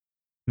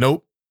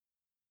 Nope.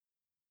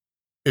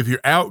 If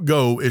your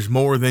outgo is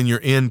more than your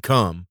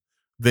income,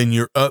 then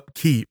your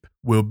upkeep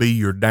will be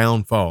your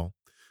downfall.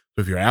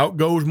 So if your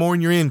outgo is more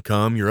than your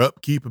income, your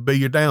upkeep will be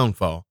your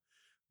downfall.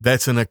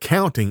 That's an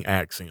accounting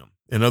axiom.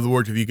 In other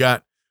words, if you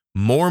got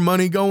more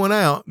money going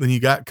out than you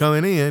got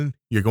coming in,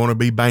 you're going to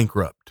be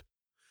bankrupt.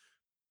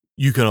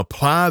 You can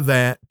apply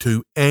that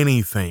to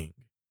anything.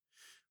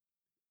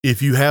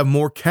 If you have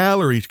more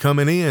calories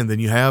coming in than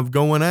you have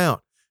going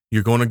out,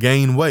 you're going to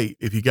gain weight.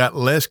 If you got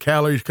less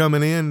calories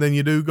coming in than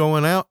you do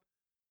going out,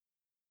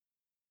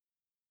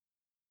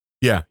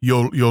 yeah,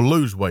 you'll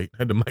lose weight.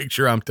 Had to make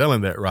sure I'm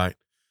telling that right.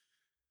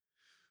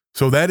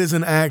 So that is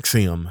an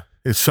axiom.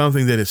 It's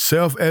something that is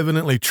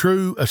self-evidently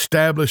true,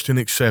 established, and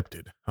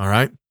accepted. All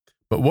right.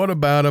 But what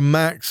about a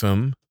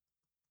maxim?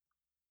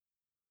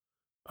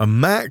 A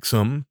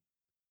maxim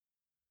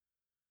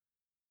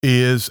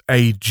is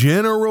a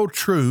general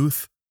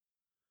truth,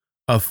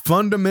 a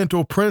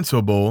fundamental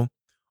principle,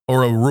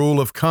 or a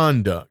rule of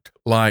conduct.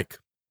 Like,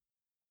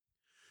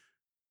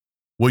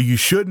 well, you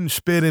shouldn't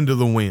spit into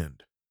the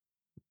wind.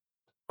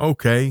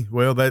 Okay,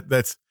 well,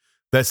 that's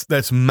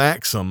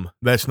maxim.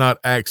 That's not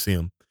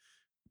axiom.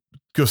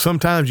 because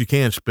sometimes you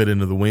can spit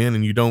into the wind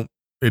and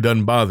it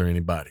doesn't bother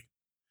anybody.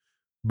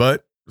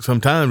 But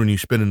sometimes when you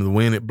spit into the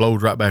wind, it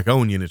blows right back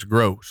on you and it's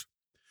gross.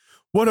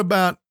 What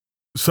about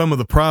some of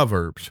the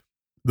Proverbs?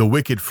 The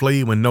wicked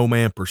flee when no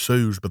man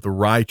pursues, but the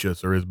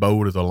righteous are as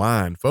bold as a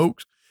lion.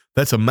 Folks,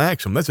 that's a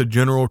maxim. That's a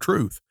general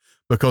truth,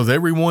 because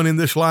everyone in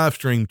this live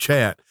stream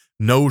chat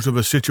knows of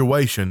a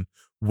situation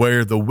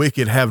where the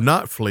wicked have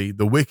not fled.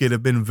 The wicked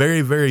have been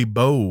very, very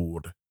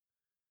bold.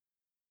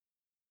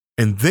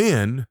 And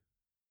then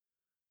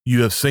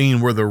you have seen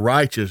where the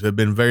righteous have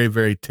been very,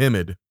 very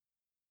timid.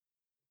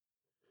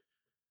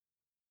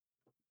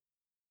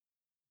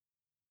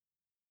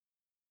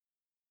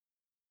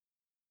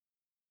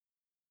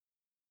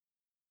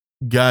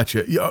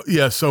 Gotcha.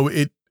 Yeah. So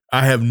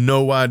I have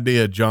no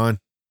idea, John.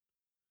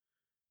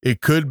 It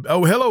could.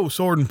 Oh, hello,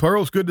 Sword and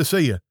Pearls. Good to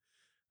see you.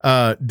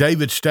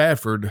 David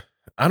Stafford.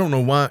 I don't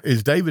know why.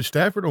 Is David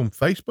Stafford on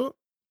Facebook?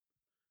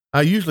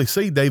 I usually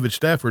see David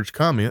Stafford's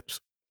comments.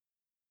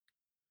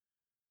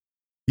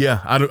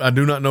 Yeah, I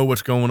do not know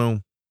what's going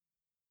on.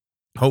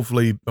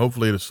 Hopefully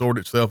it'll sort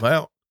itself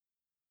out.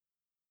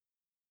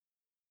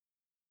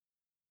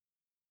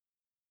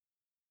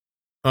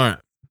 All right.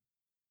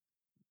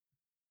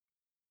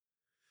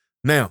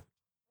 Now,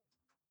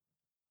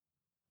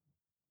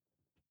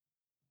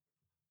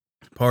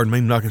 pardon me,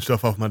 knocking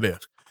stuff off my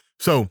desk.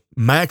 So,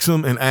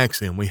 maxim and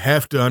axiom. We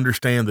have to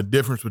understand the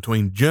difference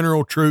between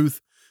general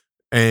truth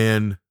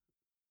and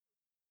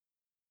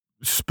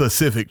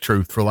specific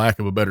truth, for lack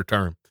of a better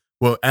term.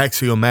 Well,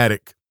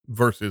 axiomatic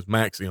versus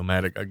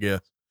maxiomatic, I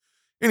guess.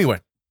 Anyway,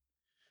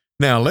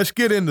 now let's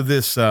get into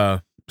this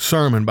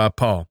sermon by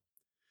Paul.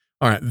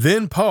 All right.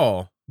 Then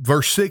Paul,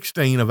 verse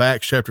 16 of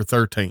Acts chapter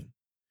 13.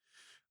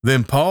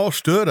 Then Paul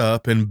stood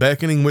up and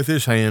beckoning with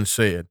his hand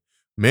said,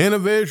 Men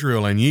of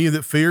Israel, and ye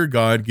that fear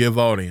God, give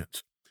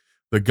audience.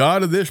 The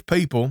God of this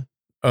people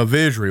of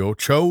Israel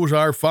chose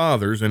our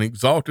fathers and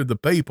exalted the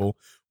people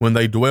when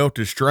they dwelt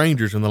as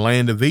strangers in the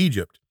land of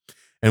Egypt,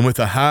 and with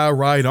a high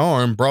right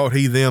arm brought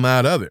he them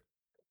out of it.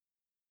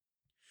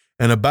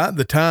 And about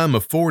the time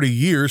of 40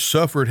 years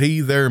suffered he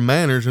their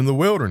manners in the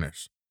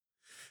wilderness.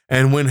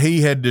 And when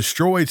he had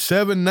destroyed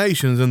 7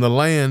 nations in the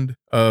land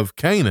of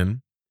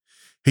Canaan,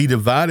 he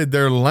divided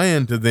their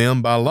land to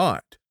them by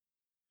lot.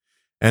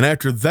 And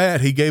after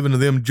that, he gave unto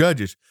them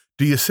judges.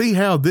 Do you see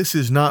how this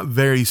is not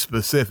very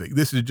specific?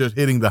 This is just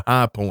hitting the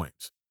high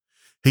points.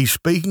 He's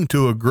speaking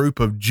to a group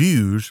of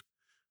Jews,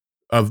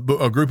 a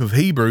group of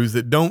Hebrews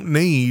that don't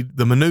need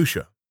the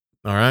minutia.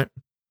 All right.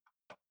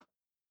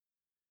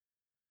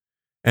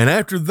 And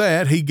after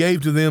that, he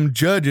gave to them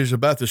judges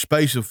about the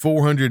space of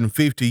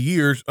 450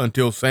 years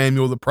until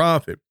Samuel the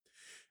prophet.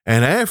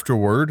 And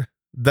afterward,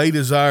 they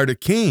desired a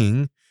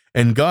king,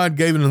 and God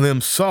gave unto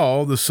them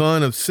Saul, the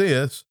son of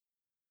Cis,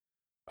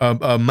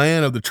 a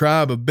man of the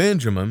tribe of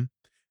Benjamin,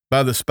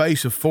 by the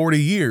space of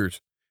 40 years.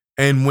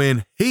 And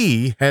when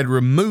he had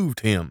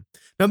removed him.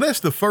 Now that's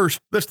the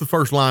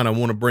first line I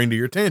want to bring to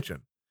your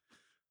attention.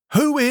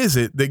 Who is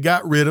it that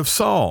got rid of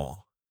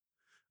Saul?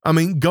 I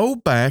mean, go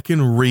back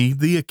and read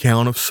the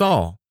account of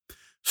Saul.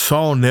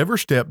 Saul never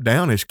stepped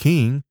down as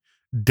king.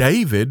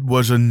 David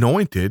was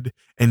anointed,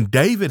 and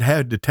David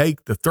had to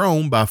take the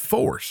throne by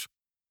force.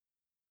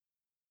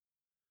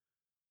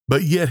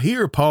 But yet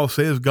here Paul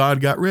says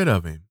God got rid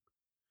of him.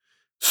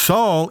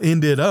 Saul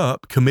ended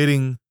up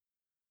committing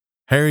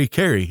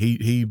hara-kiri.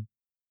 He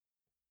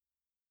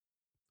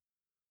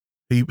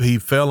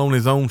fell on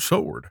his own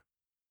sword.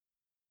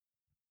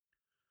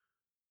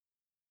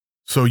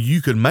 So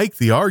you could make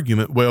the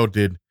argument, well,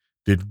 did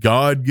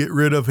God get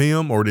rid of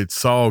him, or did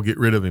Saul get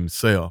rid of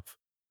himself?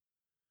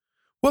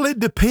 Well, it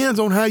depends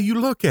on how you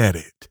look at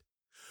it.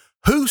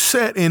 Who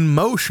set in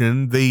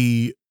motion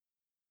the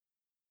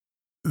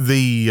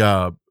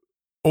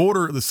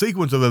order, the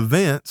sequence of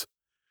events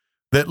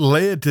that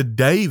led to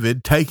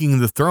David taking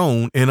the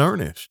throne in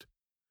earnest?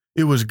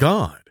 It was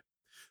God.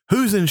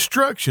 Whose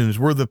instructions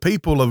were the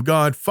people of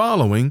God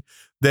following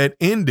that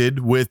ended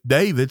with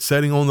David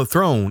sitting on the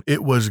throne?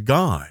 It was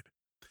God.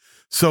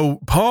 So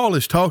Paul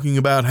is talking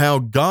about how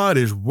God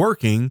is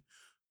working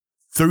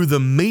through the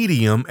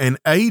medium and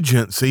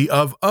agency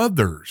of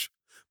others,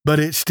 but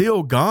it's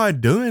still God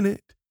doing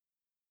it.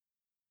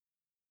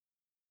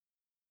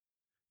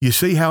 You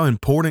see how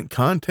important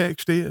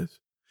context is?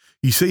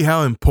 You see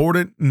how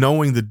important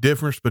knowing the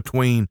difference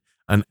between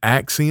an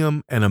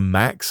axiom and a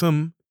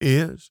maxim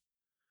is?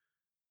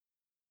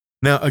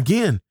 Now,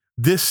 again,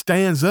 this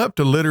stands up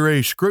to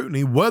literary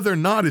scrutiny, whether or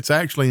not it's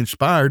actually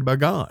inspired by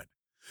God.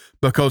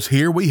 Because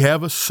here we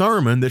have a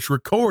sermon that's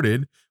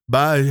recorded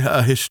by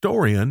a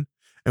historian,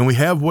 and we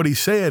have what he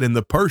said, and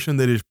the person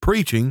that is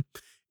preaching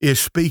is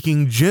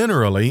speaking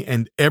generally,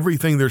 and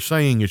everything they're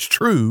saying is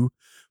true,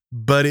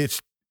 but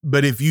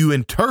if you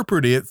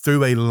interpret it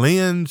through a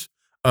lens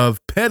of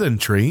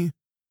pedantry,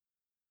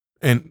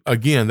 and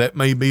again, that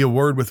may be a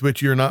word with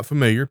which you're not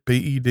familiar,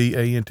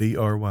 pedantry.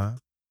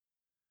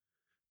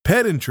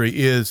 Pedantry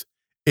is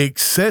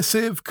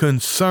excessive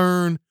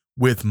concern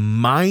with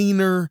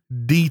minor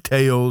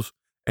details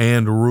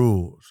and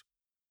rules.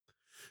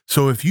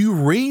 So if you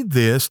read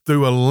this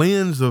through a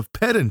lens of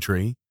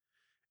pedantry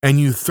and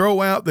you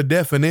throw out the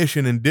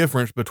definition and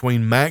difference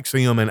between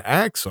maxium and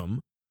axiom,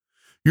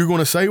 you're going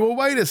to say, well,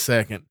 wait a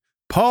second.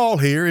 Paul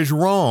here is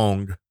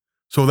wrong.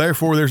 So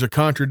therefore there's a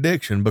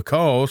contradiction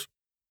because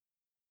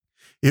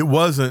it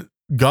wasn't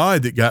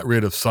God that got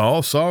rid of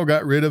Saul. Saul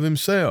got rid of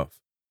himself.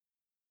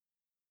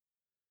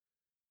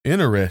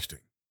 Interesting.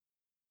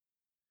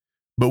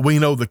 But we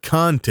know the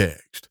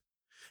context.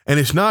 And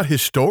it's not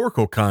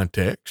historical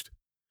context.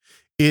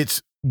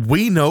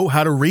 We know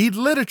how to read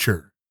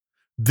literature.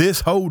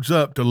 This holds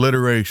up to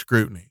literary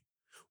scrutiny,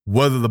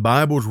 whether the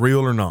Bible's real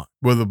or not.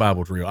 Whether the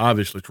Bible's real,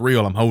 obviously it's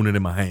real. I'm holding it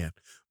in my hand.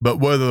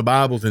 But whether the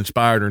Bible's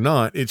inspired or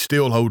not, it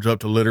still holds up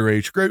to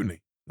literary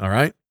scrutiny. All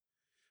right.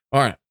 All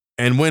right.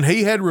 And when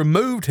he had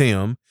removed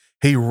him,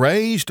 he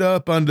raised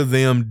up unto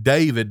them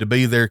David to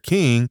be their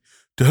king,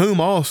 to whom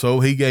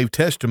also he gave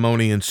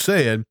testimony and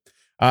said,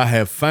 I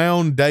have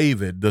found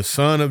David, the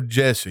son of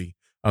Jesse,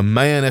 a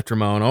man after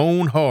mine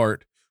own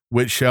heart,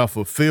 which shall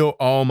fulfill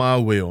all my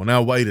will.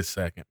 Now, wait a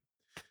second.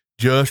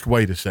 Just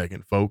wait a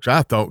second, folks.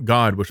 I thought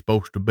God was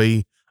supposed to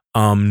be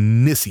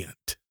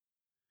omniscient.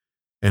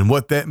 And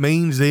what that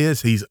means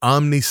is he's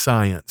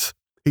omniscience.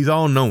 He's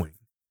all-knowing.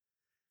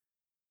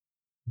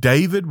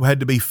 David had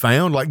to be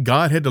found, like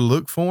God had to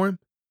look for him.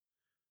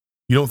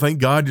 You don't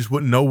think God just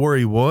wouldn't know where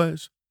he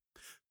was?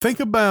 Think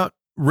about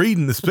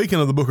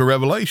speaking of the book of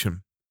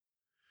Revelation.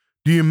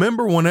 Do you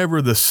remember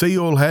whenever the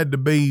seal had to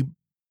be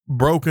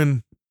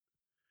broken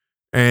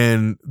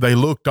and they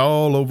looked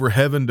all over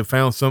heaven to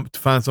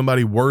find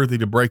somebody worthy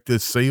to break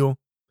this seal?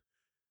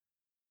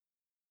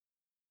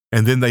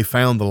 And then they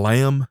found the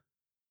Lamb.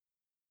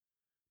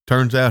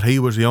 Turns out he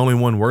was the only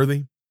one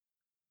worthy.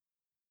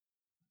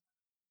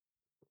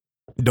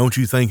 Don't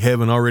you think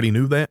heaven already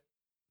knew that?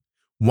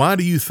 Why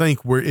do you think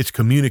it's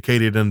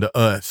communicated unto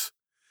us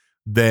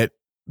that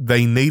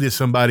they needed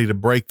somebody to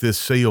break this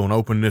seal and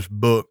open this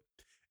book,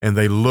 and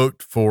they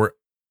looked all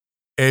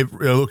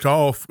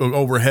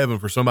over heaven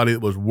for somebody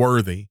that was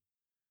worthy,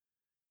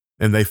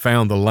 and they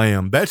found the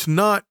Lamb? That's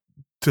not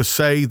to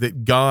say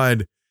that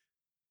God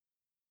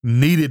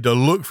needed to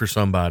look for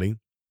somebody.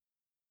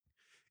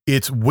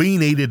 It's we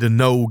needed to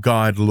know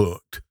God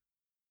looked.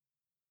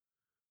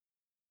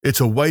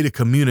 It's a way to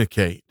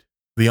communicate.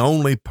 The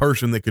only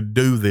person that could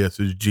do this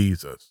is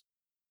Jesus.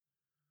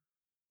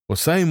 Well,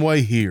 same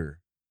way here.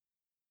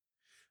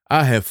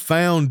 I have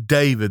found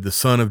David, the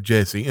son of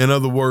Jesse. In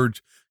other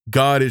words,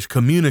 God is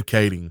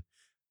communicating.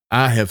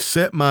 I have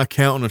set my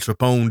countenance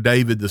upon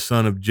David, the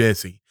son of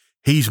Jesse.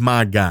 He's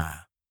my guy.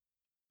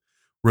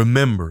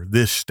 Remember,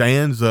 this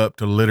stands up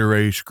to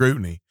literary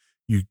scrutiny.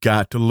 You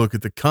got to look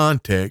at the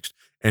context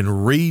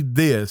and read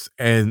this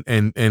and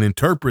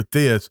interpret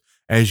this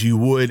as you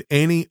would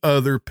any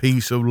other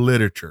piece of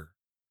literature.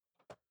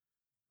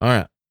 All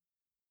right.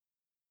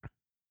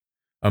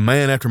 A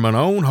man after mine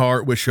own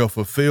heart, which shall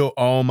fulfill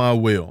all my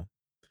will.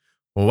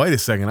 Well, wait a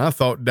second. I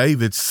thought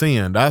David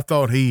sinned. I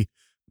thought he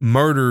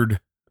murdered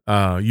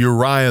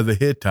Uriah the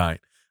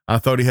Hittite. I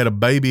thought he had a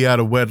baby out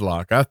of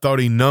wedlock. I thought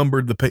he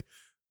numbered the people.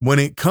 When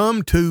it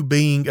come to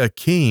being a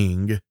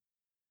king,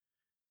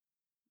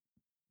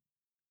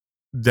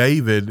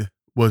 David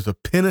was a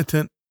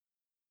penitent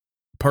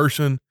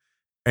person,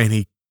 and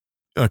he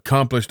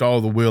accomplished all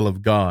the will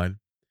of God.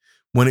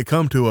 When it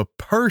come to a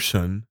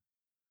person,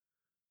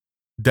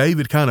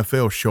 David kind of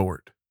fell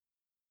short.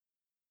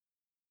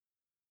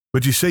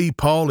 But you see,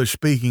 Paul is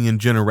speaking in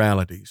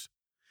generalities.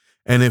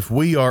 And if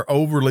we are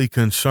overly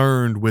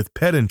concerned with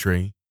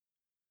pedantry,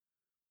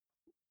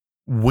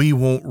 we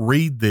won't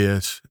read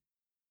this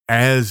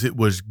as it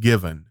was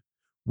given,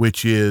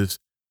 which is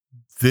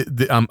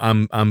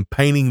I'm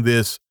painting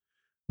this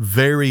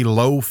very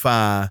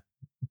lo-fi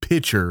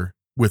picture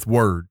with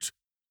words.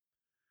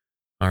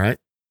 All right.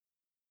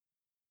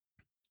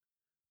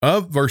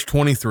 Of verse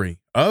 23,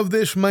 of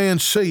this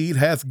man's seed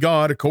hath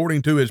God,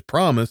 according to his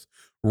promise,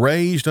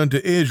 raised unto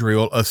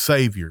Israel a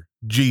Savior,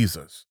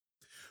 Jesus.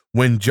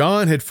 When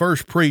John had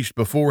first preached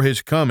before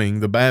his coming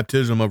the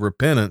baptism of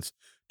repentance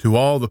to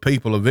all the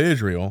people of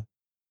Israel.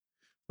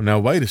 Now,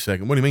 wait a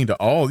second. What do you mean to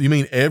all? You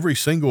mean every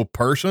single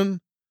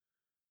person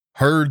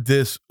heard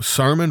this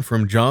sermon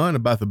from John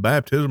about the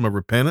baptism of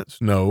repentance?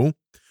 No,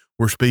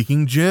 we're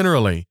speaking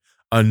generally.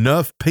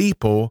 Enough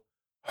people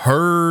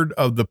heard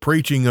of the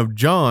preaching of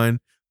John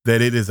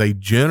that it is a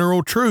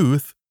general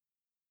truth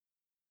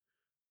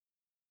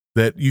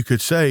that you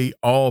could say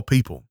all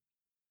people.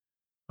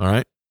 All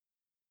right.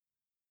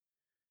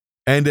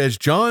 And as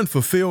John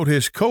fulfilled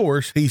his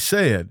course, he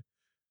said,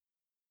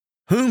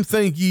 whom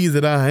think ye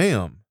that I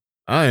am?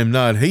 I am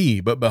not he,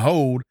 but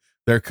behold,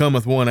 there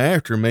cometh one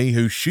after me,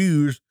 whose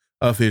shoes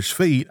of his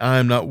feet I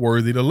am not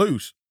worthy to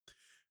loose.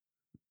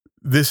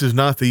 This is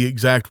not the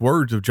exact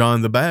words of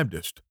John the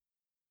Baptist,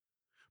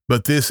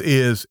 but this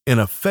is in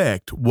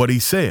effect what he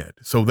said.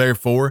 So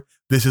therefore,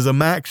 this is a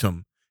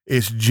maxim.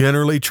 It's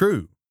generally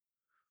true.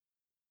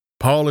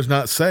 Paul is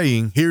not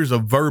saying, here's a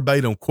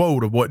verbatim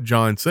quote of what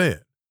John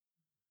said.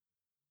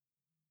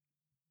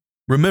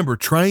 Remember,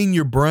 train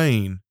your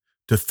brain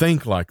to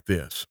think like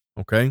this,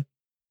 Okay.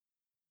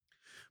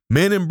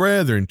 Men and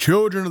brethren,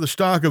 children of the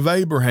stock of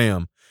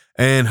Abraham,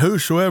 and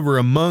whosoever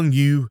among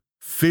you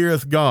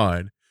feareth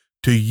God,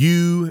 to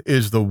you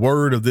is the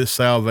word of this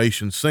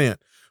salvation sent.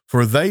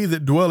 For they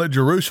that dwell at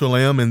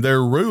Jerusalem and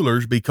their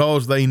rulers,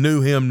 because they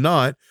knew him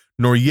not,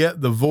 nor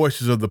yet the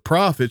voices of the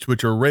prophets,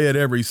 which are read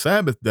every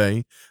Sabbath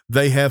day,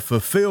 they have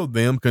fulfilled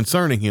them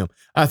concerning him.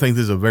 I think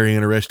this is a very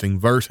interesting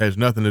verse, has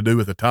nothing to do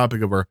with the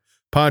topic of our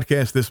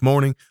podcast this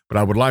morning, but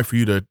I would like for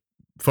you to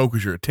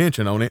focus your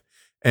attention on it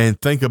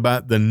and think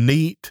about the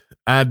neat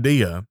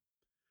idea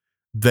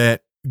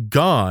that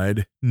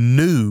God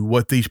knew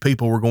what these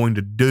people were going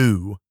to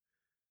do,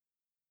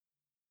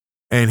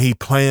 and he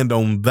planned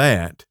on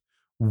that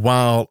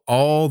while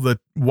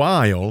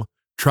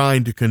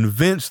trying to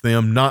convince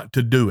them not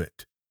to do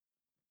it.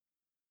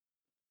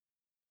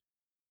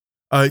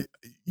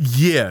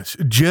 Yes,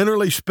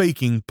 generally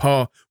speaking,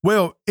 Paul,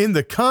 well, in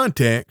the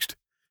context,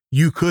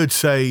 you could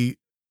say,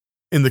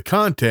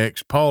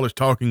 Paul is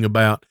talking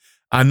about,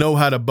 I know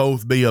how to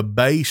both be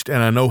abased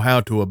and I know how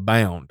to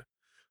abound.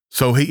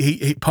 So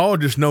Paul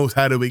just knows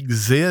how to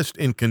exist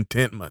in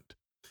contentment.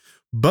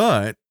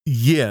 But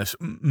yes,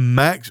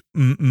 max,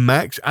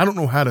 I don't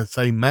know how to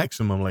say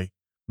maxmatically.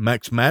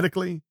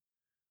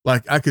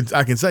 Like I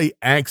can say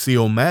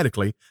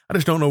axiomatically. I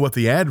just don't know what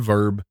the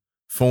adverb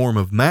form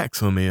of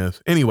maxim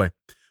is. Anyway,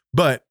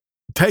 but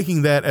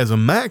taking that as a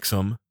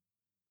maxim,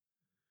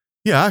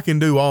 yeah, I can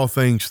do all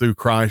things through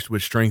Christ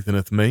which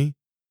strengtheneth me.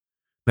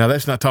 Now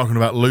that's not talking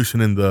about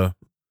loosening the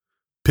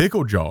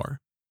pickle jar.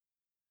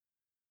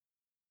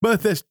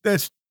 But that's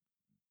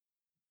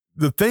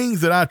the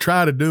things that I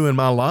try to do in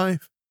my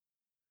life.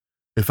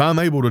 If I'm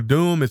able to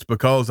do them, it's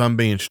because I'm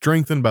being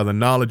strengthened by the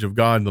knowledge of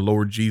God and the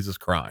Lord Jesus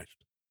Christ.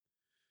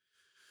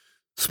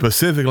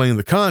 Specifically in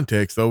the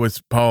context, though,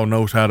 it's Paul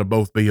knows how to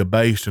both be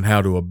abased and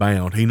how to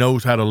abound. He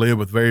knows how to live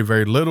with very,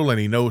 very little, and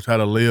he knows how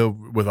to live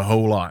with a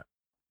whole lot.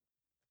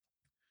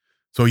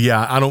 So,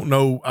 yeah, I don't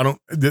know.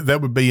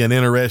 That would be an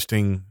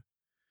interesting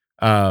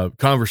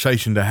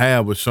conversation to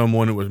have with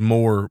someone that was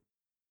more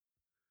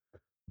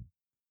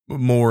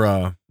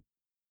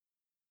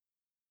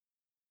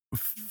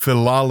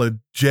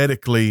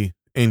philologetically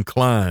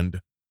inclined.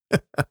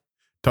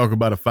 Talk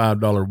about a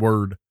 $5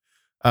 word.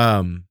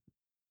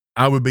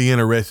 I would be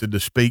interested to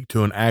speak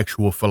to an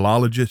actual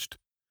philologist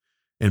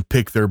and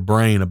pick their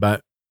brain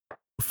about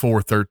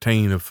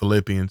 4:13 of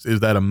Philippians. Is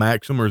that a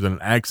maxim or is it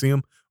an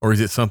axiom, or is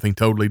it something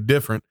totally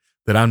different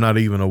that I'm not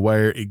even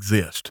aware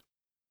exists?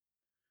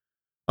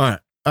 All right.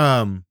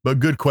 But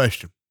good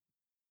question.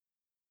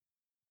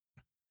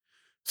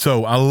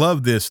 So I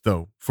love this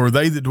though. For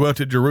they that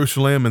dwelt at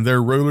Jerusalem and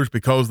their rulers,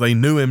 because they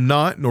knew him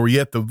not, nor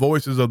yet the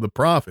voices of the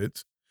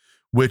prophets,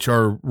 which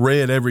are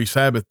read every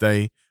Sabbath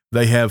day,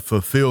 they have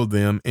fulfilled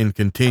them in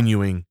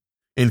condemning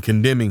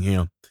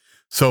him.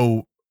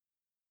 So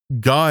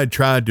God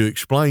tried to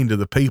explain to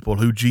the people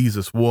who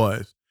Jesus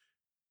was.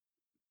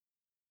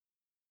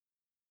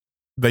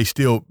 They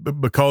still,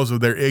 because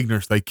of their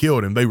ignorance, they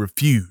killed him. They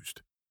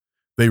refused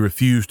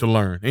to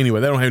learn.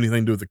 Anyway, that don't have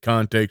anything to do with the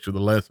context of the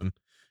lesson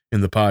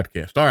in the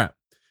podcast. All right.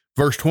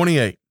 Verse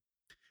 28.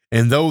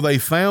 And though they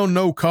found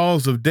no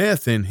cause of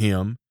death in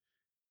him,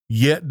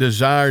 yet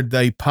desired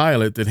they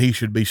Pilate that he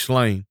should be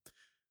slain.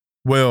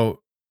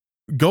 Well,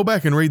 go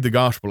back and read the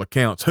gospel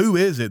accounts. Who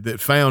is it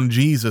that found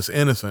Jesus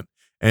innocent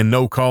and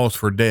no cause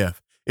for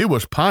death? It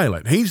was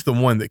Pilate. He's the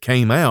one that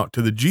came out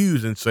to the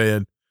Jews and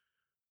said,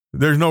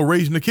 there's no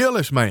reason to kill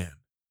this man.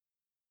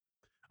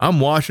 I'm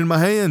washing my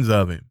hands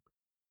of him.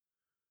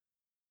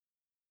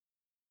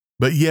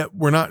 But yet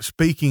we're not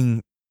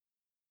speaking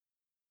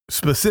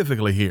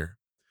specifically here.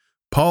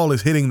 Paul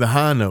is hitting the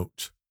high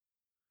notes.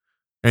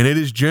 And it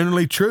is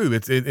generally true.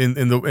 It's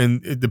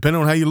depending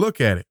on how you look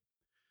at it.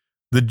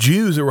 The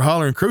Jews that were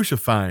hollering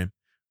crucify him,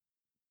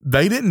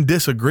 they didn't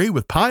disagree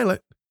with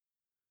Pilate.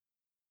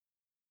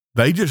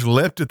 They just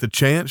left it the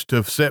chance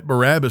to set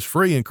Barabbas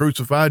free and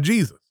crucify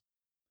Jesus.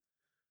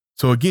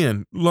 So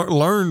again,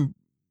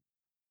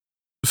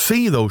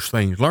 see those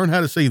things. Learn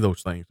how to see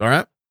those things, all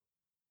right?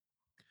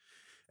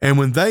 And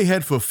when they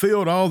had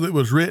fulfilled all that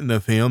was written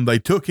of him, they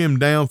took him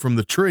down from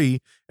the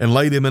tree and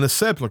laid him in a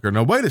sepulcher.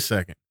 Now, wait a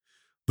second.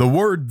 The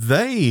word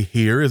they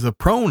here is a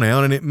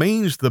pronoun, and it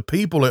means the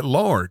people at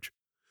large.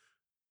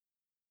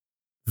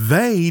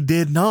 They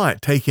did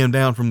not take him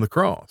down from the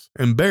cross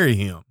and bury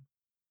him.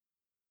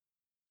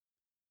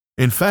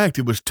 In fact,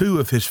 it was two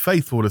of his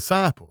faithful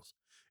disciples.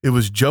 It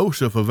was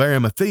Joseph of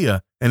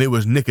Arimathea, and it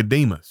was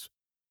Nicodemus.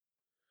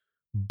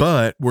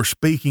 But we're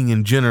speaking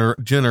in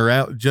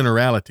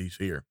generalities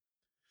here.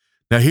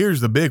 Now,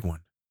 here's the big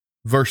one.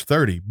 Verse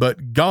 30,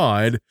 but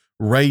God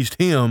raised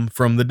him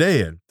from the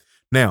dead.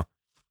 Now,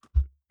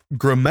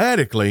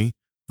 grammatically,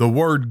 the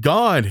word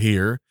God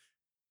here,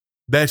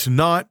 that's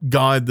not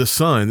God the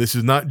Son. This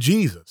is not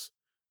Jesus.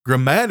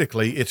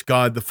 Grammatically, it's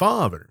God the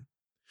Father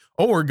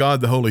or God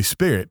the Holy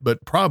Spirit,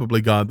 but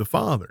probably God the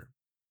Father.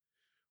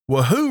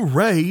 Well, who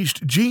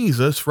raised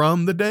Jesus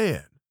from the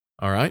dead?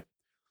 All right.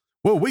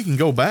 Well, we can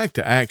go back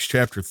to Acts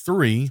chapter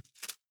 3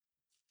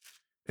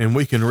 and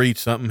we can read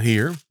something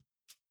here.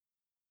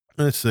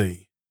 Let's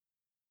see.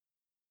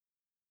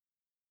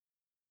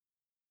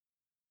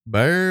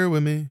 Bear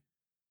with me.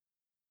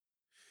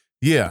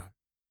 Yeah.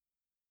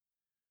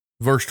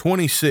 Verse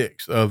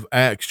 26 of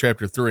Acts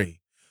chapter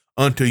 3.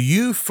 Unto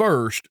you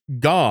first,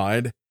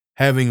 God,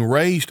 having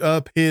raised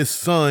up his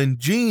son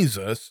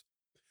Jesus,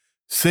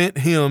 sent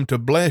him to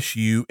bless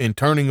you in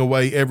turning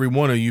away every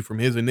one of you from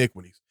his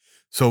iniquities.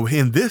 So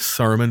in this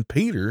sermon,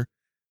 Peter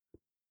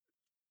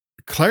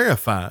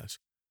clarifies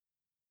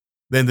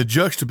then the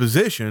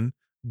juxtaposition,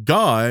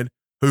 God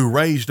who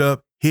raised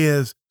up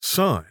his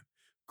son.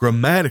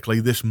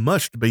 Grammatically, this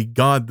must be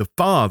God the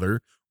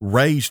Father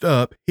raised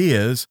up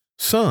his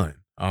son.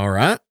 All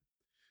right.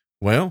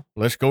 Well,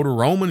 let's go to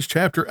Romans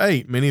chapter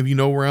 8. Many of you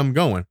know where I'm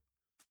going.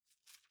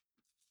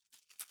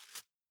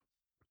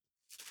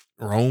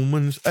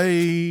 Romans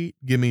 8.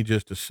 Give me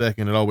just a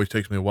second. It always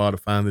takes me a while to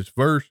find this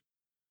verse.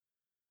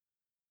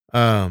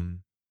 It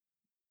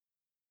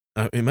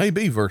may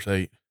be verse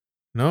 8.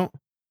 No.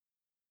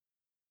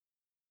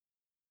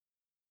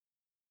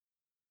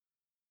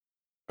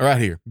 Right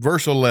here.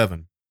 Verse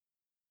 11.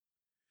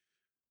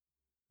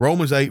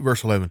 Romans 8,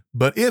 verse 11.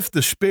 But if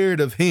the spirit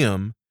of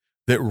him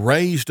that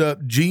raised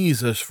up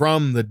Jesus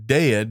from the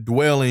dead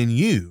dwell in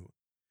you,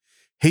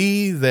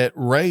 he that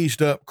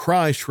raised up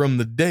Christ from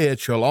the dead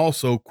shall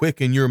also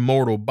quicken your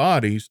mortal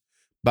bodies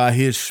by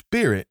his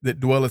spirit that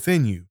dwelleth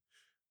in you.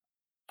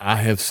 I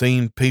have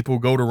seen people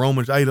go to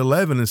Romans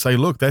 8:11 and say,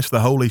 look, that's the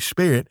Holy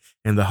Spirit,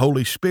 and the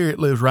Holy Spirit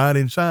lives right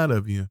inside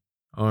of you.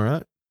 All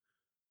right.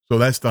 So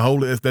that's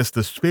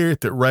the spirit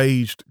that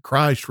raised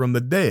Christ from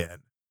the dead.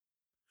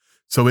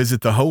 So is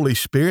it the Holy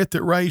Spirit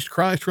that raised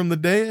Christ from the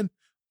dead?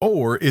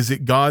 Or is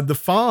it God the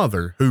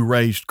Father who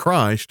raised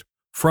Christ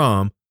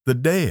from the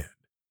dead?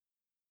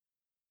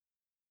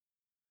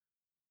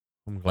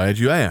 I'm glad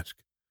you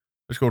asked.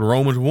 Let's go to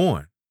Romans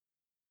 1.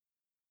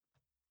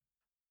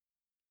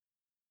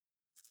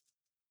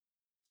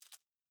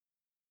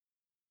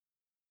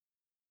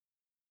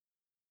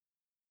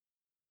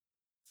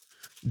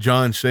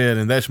 John said,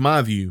 and that's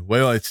my view.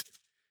 Well,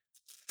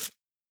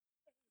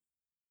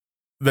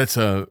 that's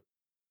not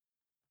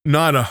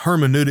a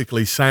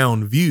hermeneutically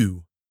sound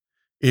view.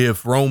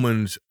 If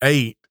you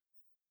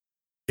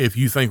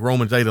think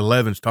Romans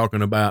 8:11 is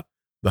talking about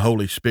the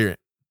Holy Spirit.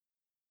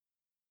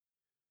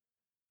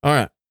 All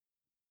right.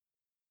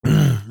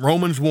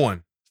 Romans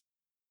 1.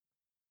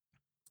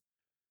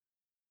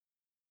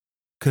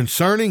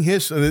 Concerning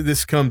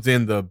this comes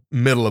in the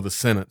middle of a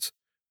sentence.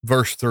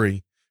 Verse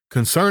 3.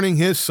 Concerning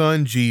his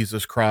son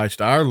Jesus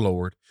Christ our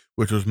Lord,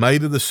 which was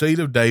made of the seed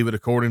of David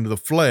according to the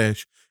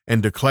flesh,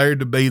 and declared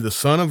to be the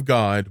Son of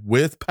God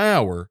with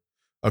power,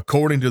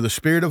 according to the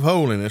Spirit of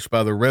holiness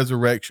by the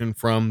resurrection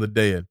from the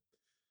dead.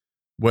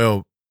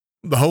 Well,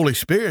 the Holy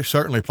Spirit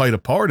certainly played a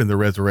part in the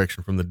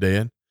resurrection from the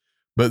dead.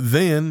 But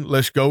then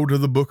let's go to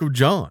the book of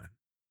John.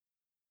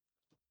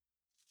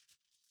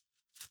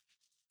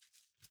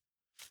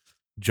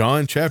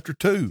 John chapter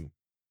 2.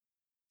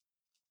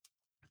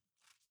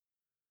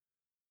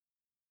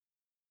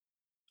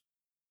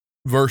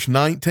 Verse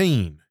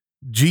 19.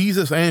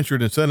 Jesus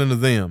answered and said unto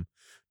them,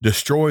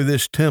 destroy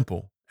this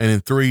temple, and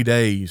in 3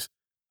 days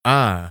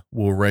I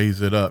will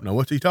raise it up. Now,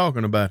 what's he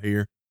talking about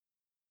here?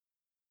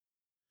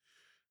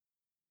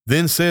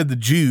 Then said the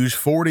Jews,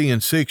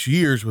 46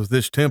 years was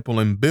this temple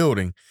in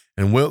building,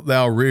 and wilt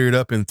thou rear it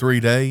up in 3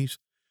 days?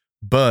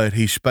 But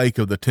he spake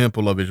of the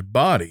temple of his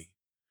body.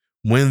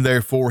 When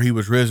therefore he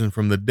was risen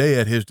from the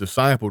dead, his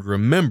disciples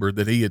remembered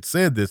that he had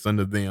said this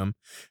unto them,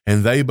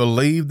 and they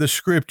believed the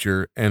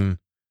scripture and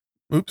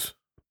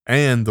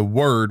the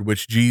word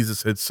which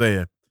Jesus had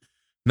said.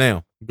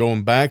 Now,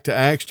 going back to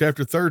Acts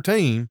chapter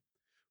 13,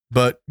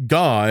 but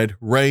God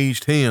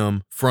raised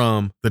him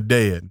from the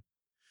dead.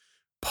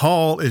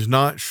 Paul is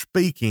not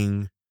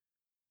speaking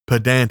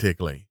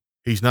pedantically.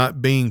 He's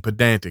not being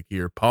pedantic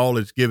here. Paul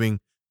is giving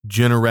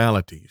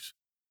generalities.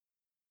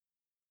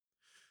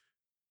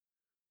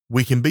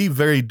 We can be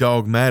very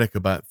dogmatic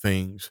about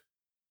things,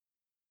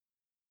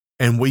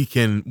 and we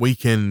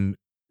can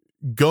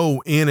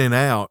go in and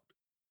out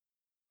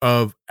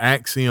of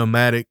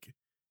axiomatic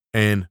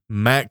and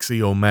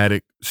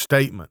maxiomatic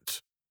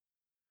statements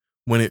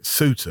when it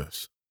suits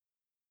us.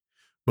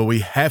 But we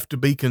have to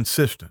be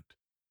consistent,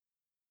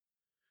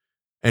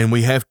 and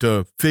we have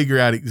to figure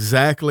out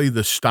exactly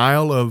the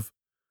style of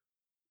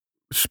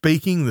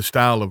speaking, the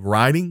style of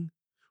writing.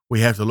 We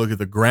have to look at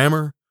the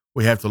grammar.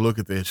 We have to look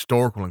at the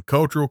historical and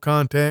cultural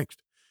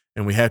context,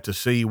 and we have to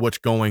see what's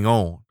going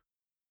on.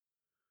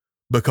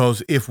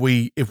 Because if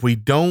we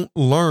don't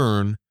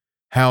learn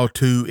how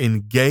to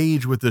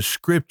engage with the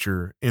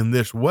scripture in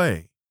this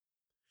way,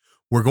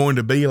 we're going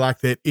to be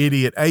like that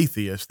idiot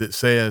atheist that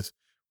says,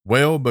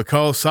 well,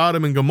 because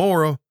Sodom and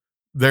Gomorrah,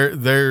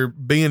 they're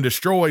being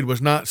destroyed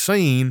was not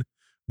seen,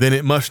 then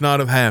it must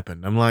not have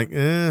happened. I'm like,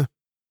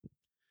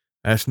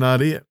 that's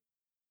not it.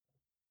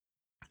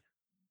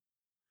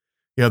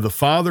 Yeah, the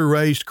Father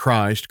raised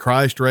Christ,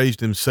 Christ raised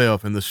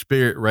himself, and the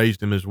Spirit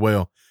raised him as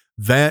well.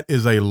 That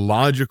is a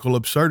logical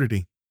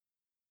absurdity.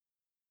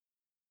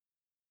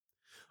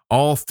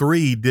 All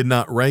three did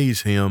not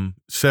raise him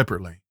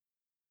separately.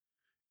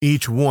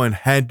 Each one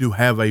had to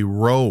have a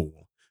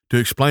role. To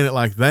explain it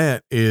like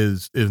that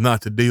is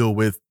not to deal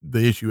with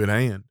the issue at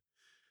hand.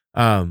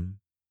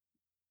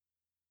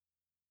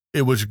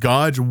 It was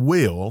God's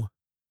will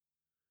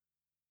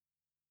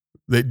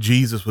that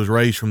Jesus was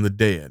raised from the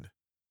dead.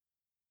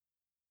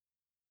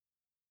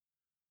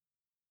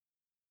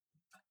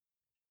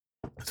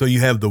 So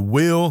you have the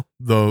will,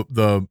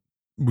 the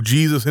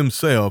Jesus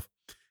himself,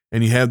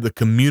 and you have the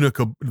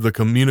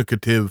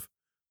communicative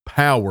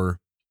power,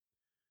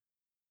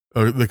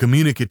 or the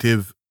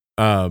communicative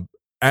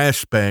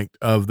aspect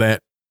of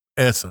that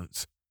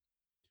essence.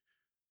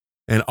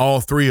 And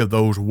all three of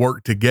those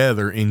work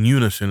together in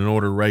unison in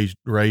order to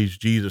raise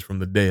Jesus from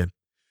the dead.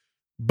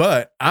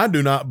 But I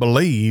do not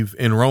believe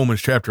in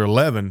Romans chapter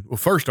 11. Well,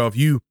 first off,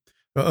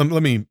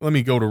 let me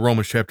go to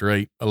Romans chapter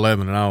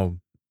 8:11, and I'll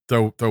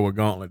throw a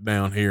gauntlet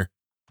down here.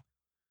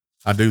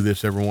 I do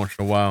this every once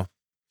in a while.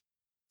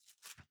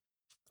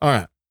 All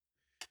right,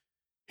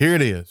 here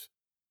it is.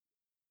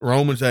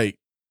 Romans 8.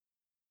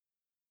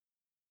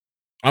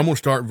 I'm going to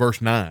start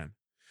verse 9.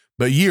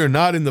 But ye are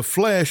not in the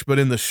flesh, but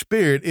in the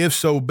Spirit, if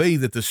so be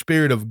that the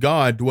Spirit of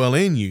God dwell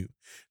in you.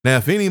 Now,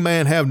 if any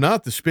man have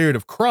not the Spirit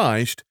of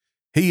Christ,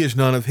 he is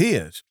none of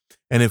his.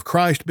 And if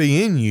Christ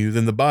be in you,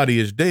 then the body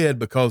is dead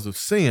because of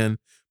sin,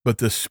 but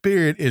the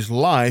Spirit is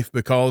life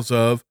because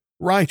of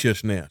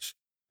righteousness.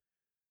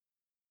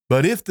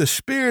 But if the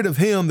Spirit of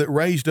him that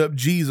raised up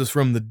Jesus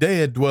from the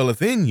dead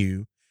dwelleth in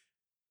you,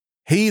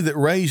 he that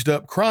raised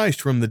up Christ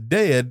from the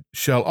dead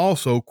shall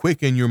also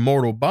quicken your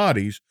mortal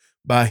bodies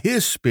by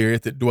his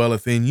Spirit that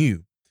dwelleth in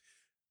you.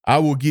 I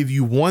will give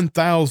you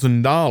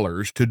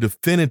 $1,000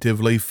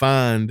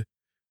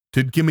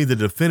 to give me the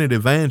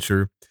definitive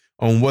answer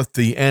on what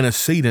the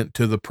antecedent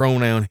to the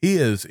pronoun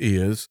his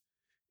is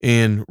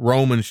in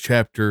Romans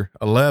chapter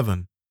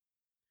 11.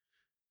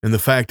 And the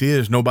fact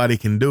is, nobody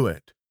can do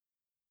it.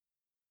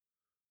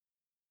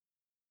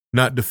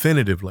 Not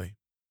definitively.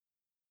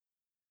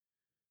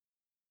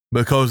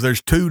 Because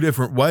there's two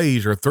different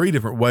ways or three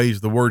different ways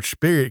the word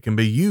Spirit can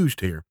be used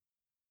here.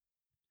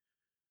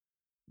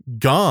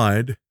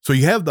 God, so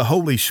you have the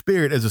Holy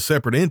Spirit as a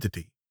separate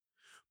entity,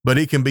 but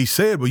it can be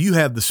said, well, you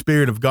have the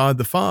Spirit of God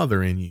the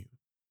Father in you.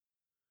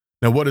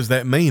 Now, what does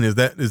that mean? Is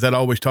that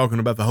always talking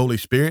about the Holy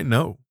Spirit?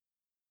 No,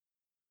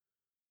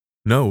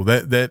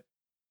 that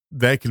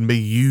can be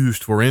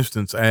used, for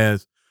instance,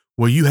 as,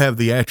 well, you have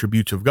the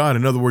attributes of God.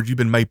 In other words, you've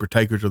been made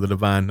partakers of the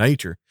divine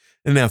nature.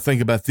 And now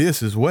think about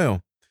this as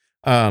well.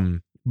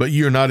 But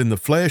you're not in the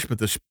flesh,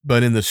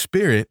 but in the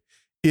Spirit,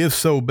 if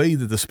so be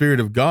that the Spirit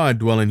of God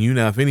dwell in you.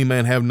 Now, if any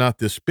man have not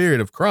the Spirit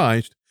of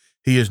Christ,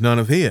 he is none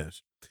of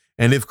his.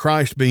 And if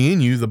Christ be in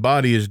you, the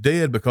body is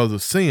dead because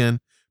of sin,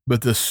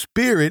 but the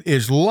Spirit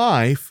is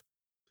life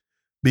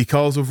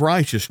because of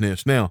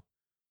righteousness. Now,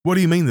 what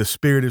do you mean the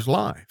Spirit is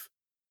life?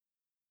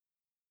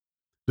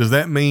 Does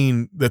that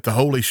mean that the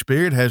Holy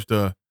Spirit has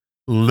to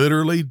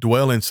literally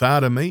dwell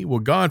inside of me? Well,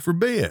 God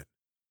forbid.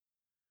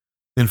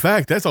 In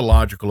fact, that's a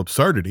logical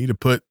absurdity to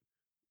put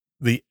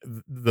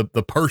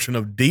the person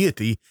of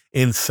deity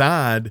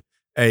inside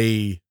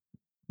a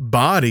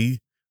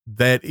body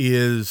that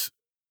is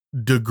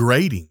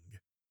degrading.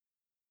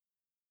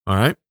 All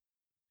right.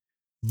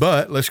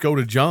 But let's go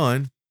to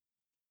John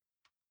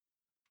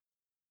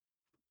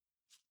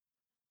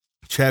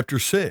chapter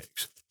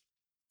 6.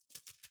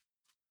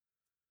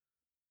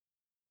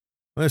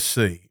 Let's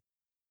see.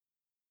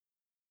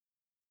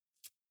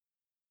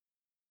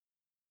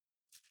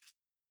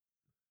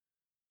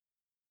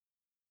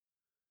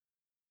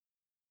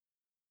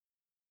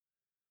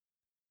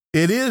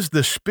 It is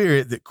the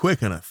Spirit that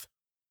quickeneth.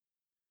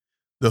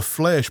 The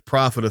flesh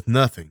profiteth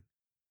nothing.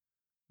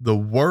 The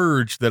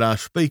words that I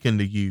speak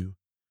unto you,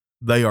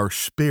 they are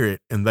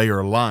spirit and they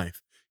are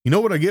life. You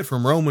know what I get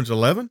from Romans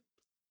 11?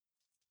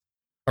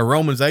 Or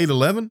Romans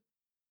 8:11?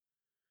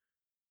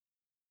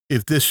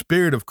 If this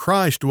Spirit of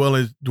Christ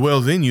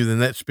dwells in you, then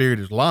that Spirit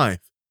is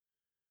life.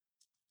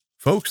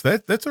 Folks,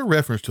 that's a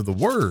reference to the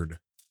Word.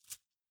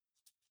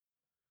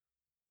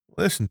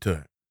 Listen to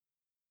it.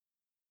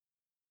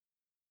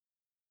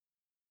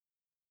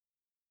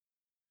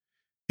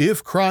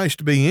 If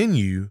Christ be in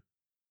you,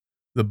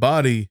 the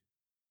body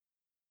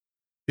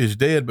is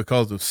dead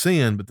because of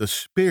sin, but the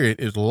Spirit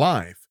is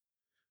life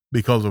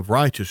because of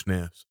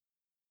righteousness.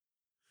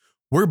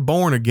 We're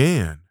born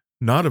again,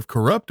 not of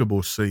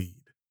corruptible seed,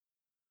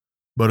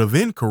 but of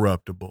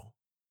incorruptible,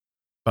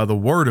 by the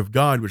word of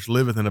God which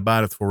liveth and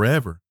abideth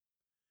forever.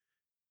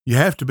 You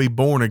have to be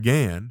born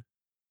again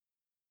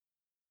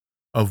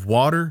of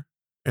water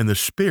and the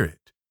Spirit.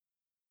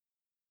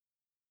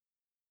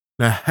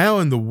 Now, how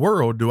in the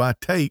world do I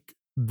take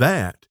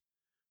that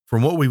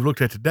from what we've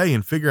looked at today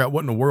and figure out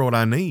what in the world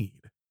I need?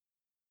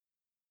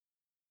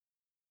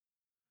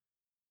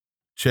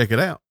 Check it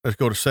out. Let's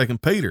go to 2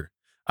 Peter.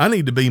 I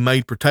need to be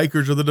made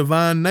partakers of the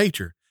divine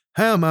nature.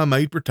 How am I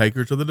made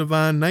partakers of the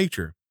divine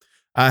nature?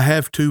 I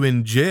have to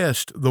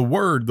ingest the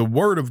Word. The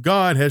Word of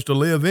God has to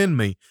live in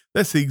me.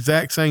 That's the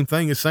exact same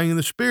thing as saying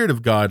the Spirit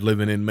of God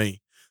living in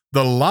me.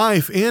 The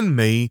life in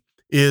me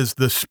is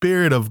the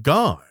Spirit of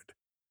God.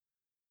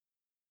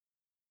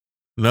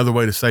 Another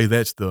way to say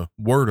that's the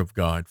Word of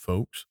God,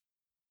 folks.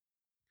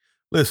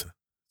 Listen,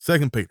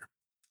 2 Peter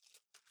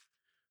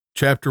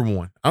chapter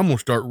 1. I'm going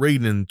to start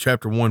reading in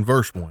chapter 1,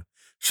 verse 1.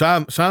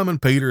 Simon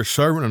Peter, a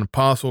servant and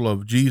apostle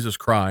of Jesus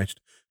Christ,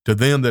 to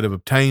them that have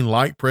obtained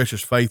like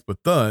precious faith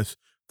with us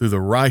through the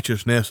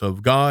righteousness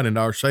of God and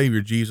our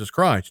Savior Jesus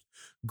Christ.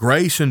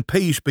 Grace and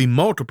peace be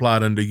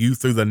multiplied unto you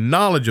through the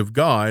knowledge of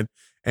God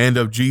and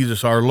of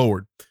Jesus our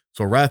Lord.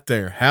 So right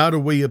there, how do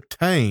we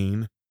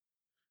obtain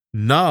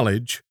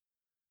knowledge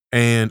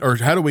or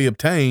how do we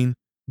obtain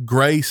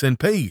grace and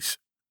peace?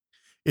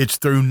 It's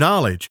through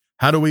knowledge.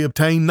 How do we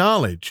obtain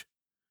knowledge?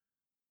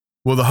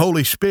 Well, the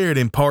Holy Spirit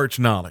imparts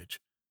knowledge.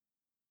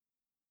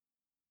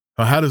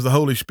 How does the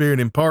Holy Spirit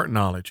impart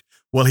knowledge?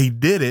 Well, he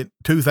did it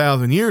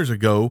 2,000 years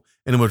ago,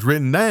 and it was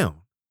written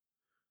down.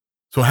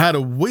 So how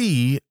do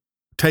we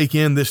take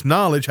in this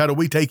knowledge? How do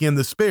we take in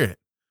the Spirit?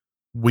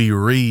 We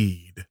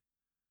read.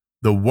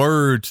 The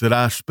words that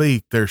I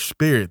speak, their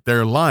spirit,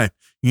 their life.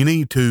 You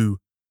need to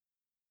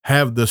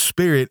have the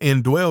Spirit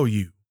indwell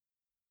you.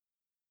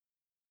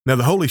 Now,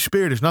 the Holy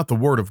Spirit is not the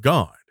Word of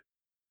God.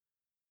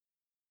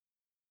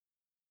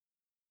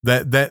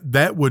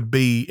 That would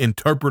be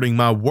interpreting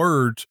my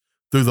words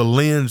through the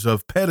lens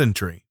of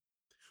pedantry.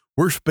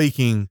 We're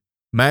speaking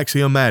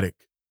maxiomatic.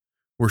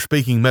 We're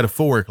speaking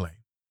metaphorically.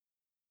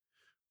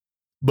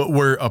 But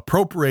we're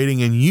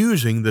appropriating and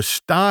using the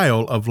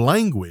style of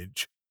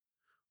language,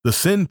 the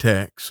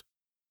syntax,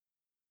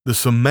 the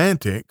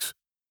semantics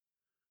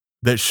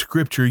that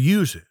Scripture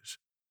uses.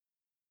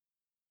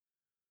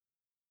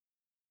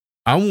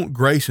 I want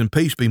grace and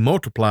peace be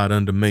multiplied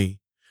unto me.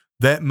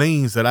 That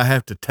means that I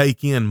have to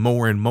take in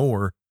more and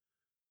more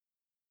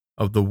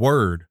of the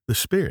Word, the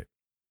Spirit.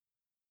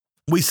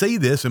 We see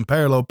this in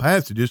parallel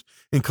passages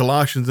in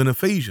Colossians and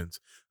Ephesians.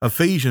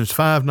 Ephesians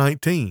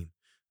 5:19,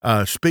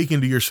 speaking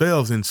to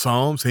yourselves in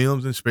psalms,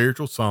 hymns, and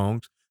spiritual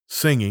songs,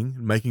 singing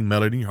and making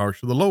melody in your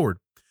hearts to the Lord.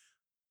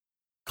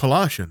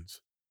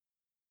 Colossians,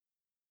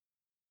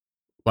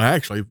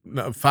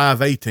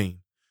 5:18,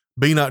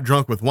 be not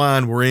drunk with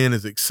wine wherein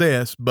is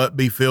excess, but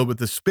be filled with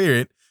the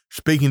Spirit,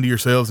 speaking to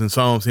yourselves in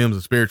psalms, hymns,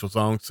 and spiritual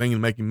songs, singing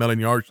and making melody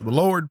in your hearts to the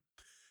Lord,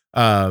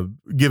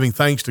 giving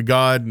thanks to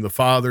God and the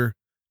Father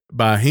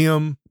by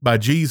him, by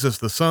Jesus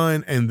the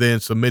Son, and then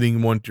submitting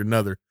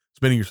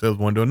yourselves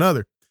one to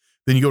another.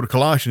 Then you go to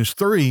Colossians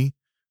 3,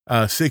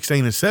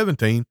 16 and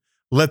 17,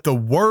 let the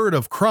word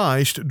of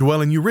Christ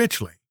dwell in you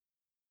richly.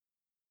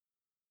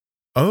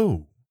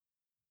 Oh,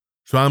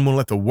 so I'm going to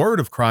let the word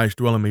of Christ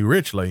dwell in me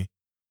richly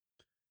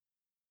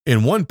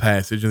in one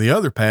passage, and the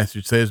other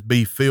passage says,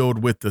 be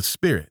filled with the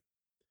Spirit.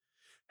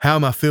 How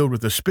am I filled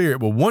with the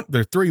Spirit? Well,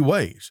 there are three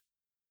ways.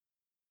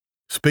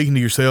 Speaking to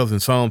yourselves in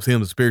psalms,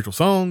 hymns, and spiritual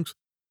songs,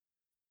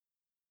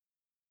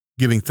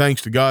 giving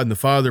thanks to God and the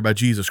Father by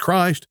Jesus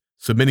Christ,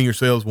 submitting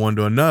yourselves one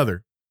to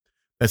another.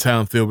 That's how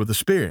I'm filled with the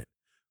Spirit.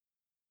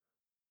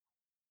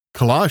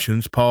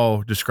 Colossians,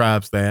 Paul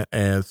describes that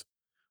as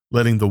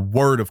letting the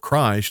word of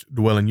Christ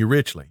dwell in you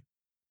richly.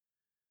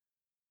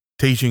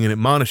 Teaching and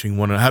admonishing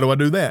one another. How do I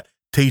do that?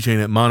 Teaching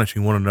and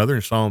admonishing one another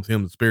in psalms,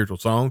 hymns, and spiritual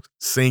songs,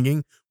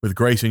 singing with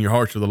grace in your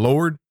hearts to the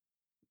Lord.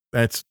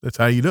 That's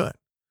how you do it.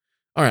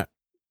 All right.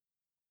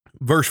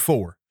 Verse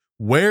 4,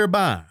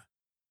 whereby.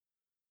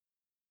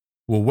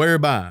 Well,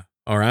 whereby,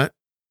 all right.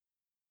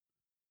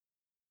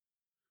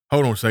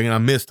 Hold on a second. I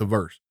missed a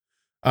verse.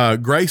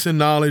 Grace and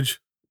knowledge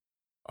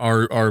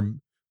are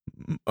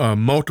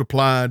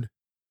multiplied.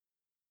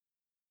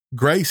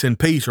 Grace and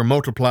peace are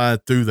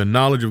multiplied through the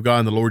knowledge of God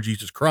and the Lord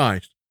Jesus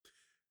Christ,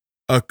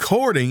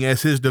 according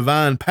as his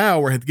divine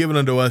power hath given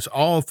unto us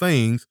all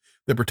things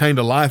that pertain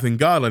to life and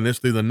godliness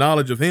through the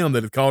knowledge of him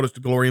that hath called us to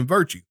glory and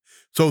virtue.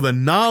 So the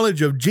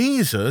knowledge of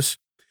Jesus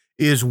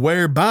is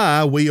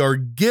whereby we are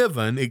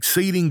given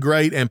exceeding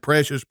great and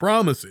precious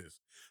promises,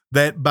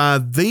 that by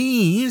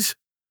these,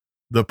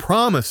 the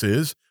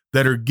promises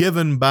that are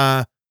given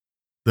by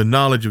the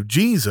knowledge of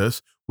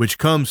Jesus, which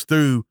comes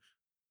through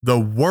the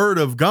Word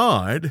of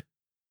God,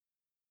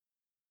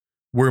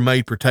 we're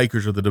made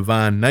partakers of the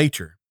divine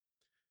nature,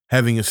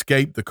 having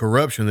escaped the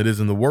corruption that is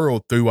in the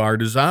world through our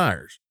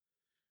desires.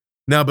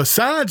 Now,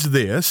 besides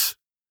this,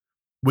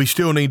 we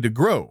still need to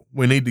grow.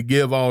 We need to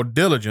give all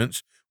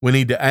diligence. We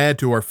need to add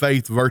to our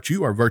faith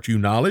virtue, our virtue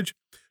knowledge,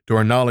 to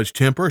our knowledge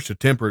temperance, to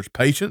temperance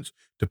patience,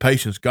 to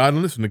patience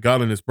godliness, and to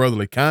godliness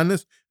brotherly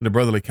kindness, and to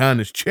brotherly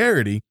kindness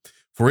charity.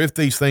 For if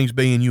these things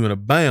be in you and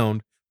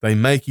abound, they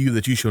make you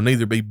that you shall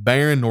neither be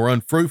barren nor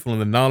unfruitful in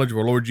the knowledge of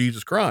our Lord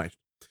Jesus Christ.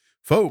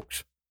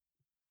 Folks,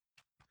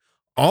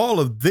 all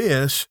of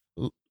this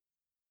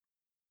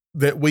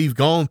that we've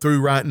gone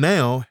through right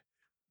now,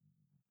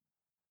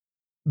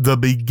 the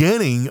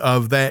beginning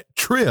of that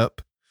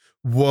trip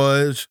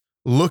was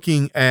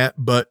looking at,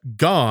 but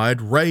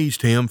God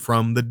raised him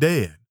from the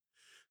dead.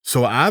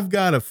 So I've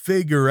got to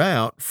figure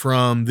out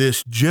from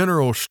this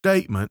general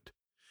statement,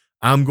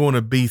 I'm going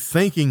to be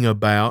thinking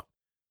about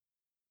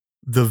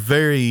the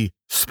very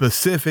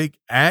specific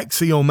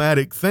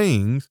axiomatic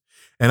things,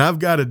 And I've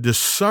got to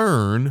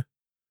discern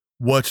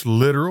what's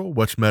literal,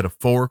 what's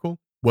metaphorical,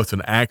 what's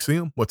an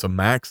axiom, what's a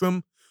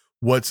maxim,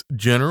 what's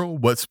general,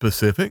 what's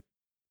specific.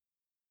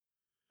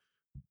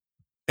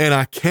 And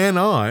I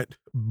cannot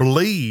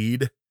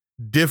bleed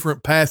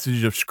different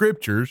passages of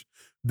scriptures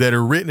that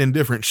are written in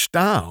different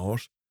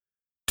styles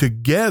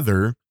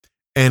together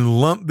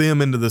and lump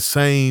them into the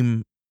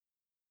same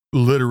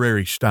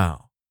literary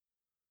style.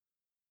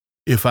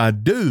 If I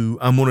do,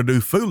 I'm going to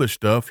do foolish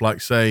stuff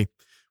like say,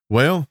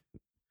 well,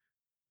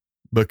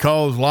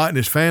 because Lot and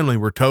his family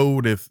were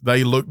told if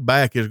they look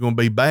back, it's going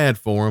to be bad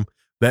for them.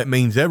 That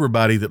means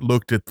everybody that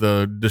looked at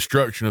the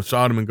destruction of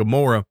Sodom and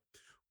Gomorrah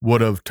would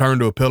have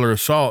turned to a pillar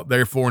of salt.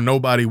 Therefore,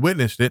 nobody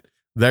witnessed it.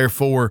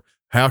 Therefore,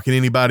 how can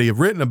anybody have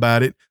written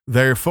about it?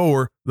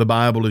 Therefore, the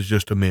Bible is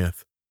just a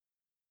myth.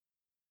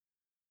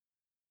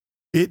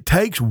 It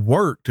takes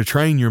work to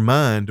train your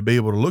mind to be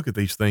able to look at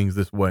these things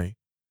this way.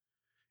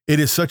 It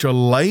is such a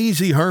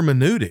lazy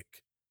hermeneutic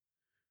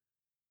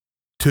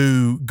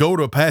to go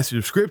to a passage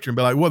of scripture and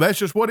be like, well, that's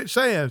just what it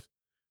says.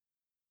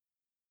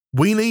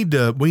 We need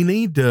to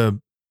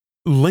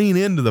lean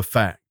into the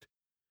fact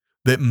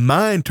that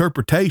my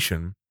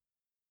interpretation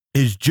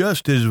is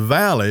just as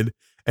valid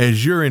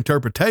as your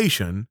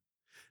interpretation.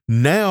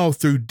 Now,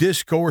 through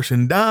discourse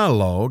and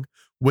dialogue,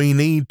 we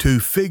need to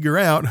figure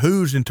out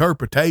whose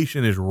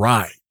interpretation is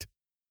right.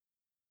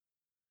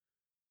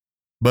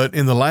 But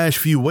in the last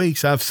few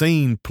weeks, I've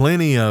seen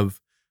plenty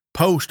of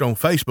posts on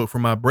Facebook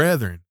from my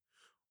brethren.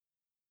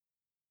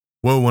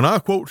 Well, when I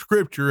quote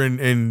scripture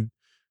and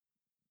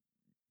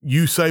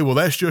you say, well,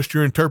 that's just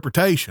your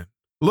interpretation.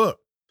 Look,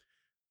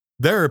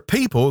 there are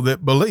people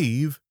that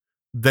believe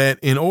that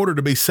in order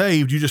to be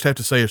saved, you just have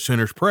to say a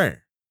sinner's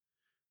prayer.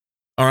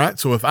 All right.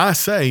 So if I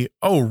say,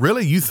 oh,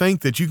 really? You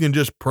think that you can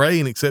just pray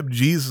and accept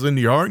Jesus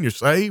into your heart and you're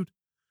saved?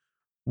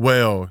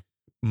 Well,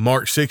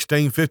 Mark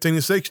 16, 15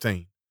 and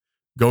 16.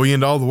 Go ye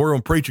into all the world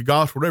and preach the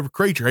gospel to every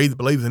creature. He that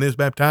believes and is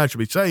baptized shall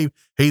be saved.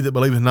 He that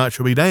believeth not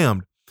shall be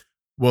damned.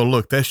 Well,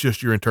 look, that's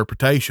just your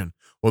interpretation.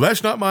 Well,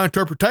 that's not my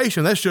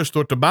interpretation. That's just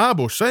what the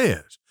Bible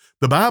says.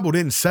 The Bible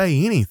didn't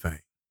say anything.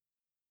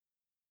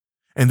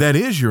 And that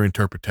is your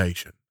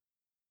interpretation.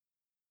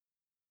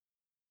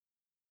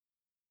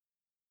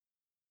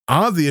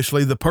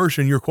 Obviously, the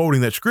person you're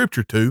quoting that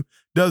scripture to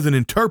doesn't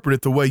interpret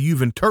it the way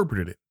you've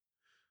interpreted it.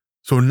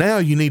 So now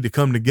you need to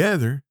come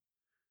together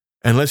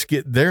and let's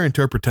get their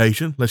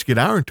interpretation. Let's get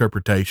our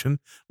interpretation.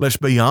 Let's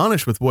be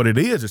honest with what it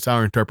is. It's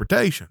our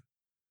interpretation.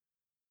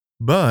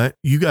 But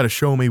you got to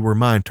show me where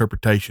my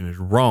interpretation is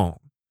wrong.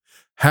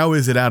 How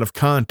is it out of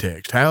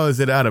context? How is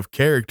it out of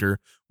character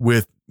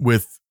with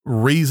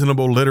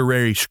reasonable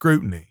literary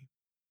scrutiny?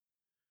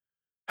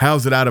 How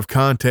is it out of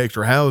context,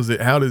 or how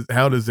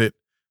does it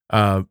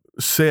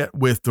set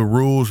with the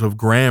rules of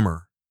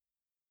grammar?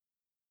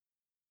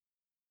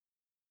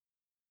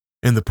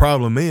 And the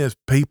problem is,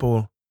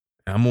 people,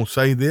 I'm going to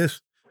say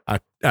this, I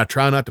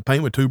try not to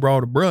paint with too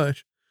broad a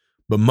brush,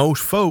 but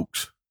most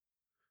folks,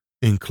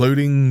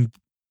 including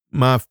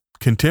my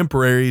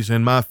contemporaries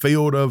in my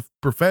field of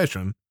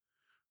profession,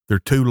 they're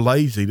too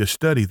lazy to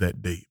study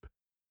that deep.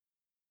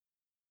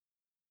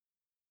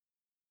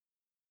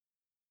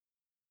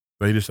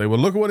 They just say, well,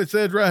 look at what it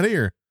says right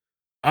here.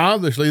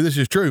 Obviously, this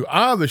is true.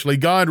 Obviously,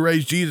 God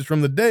raised Jesus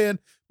from the dead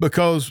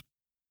because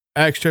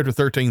Acts chapter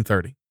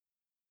 13:30.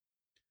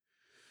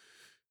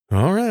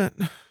 All right.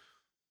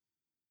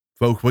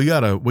 Folks, we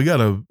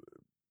gotta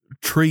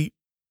treat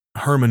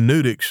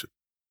hermeneutics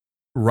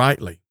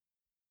rightly.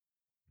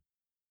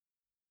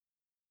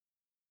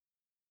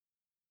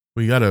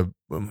 We gotta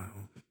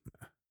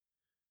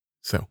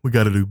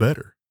do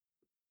better.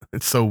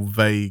 It's so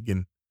vague.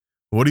 And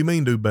what do you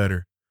mean do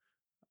better?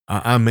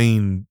 I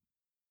mean,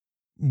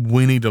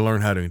 we need to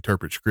learn how to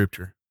interpret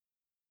scripture.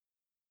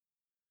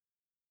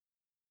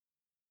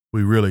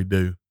 We really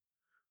do.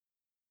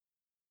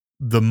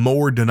 The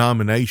more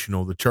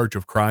denominational the Church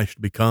of Christ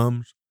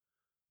becomes,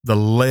 the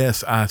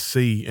less I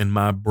see in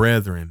my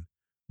brethren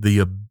the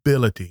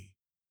ability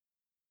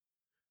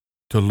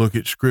to look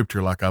at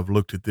scripture like I've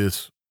looked at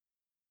this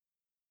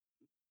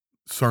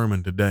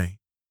sermon today.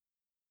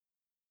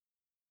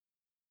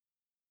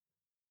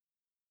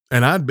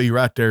 And I'd be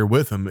right there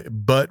with them,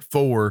 but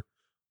for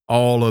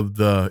all of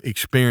the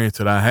experience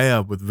that I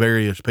have with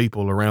various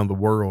people around the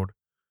world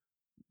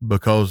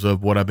because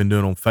of what I've been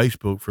doing on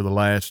Facebook for the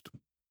last,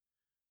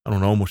 I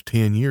don't know, almost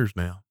 10 years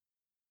now.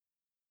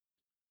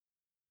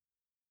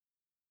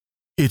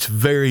 It's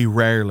very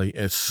rarely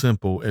as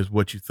simple as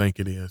what you think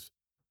it is.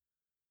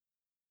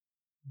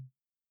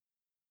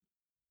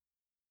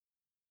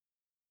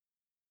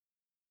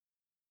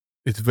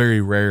 It's very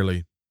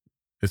rarely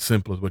as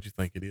simple as what you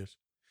think it is.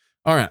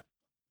 All right.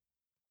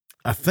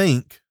 I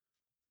think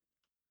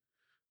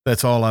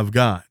that's all I've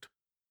got.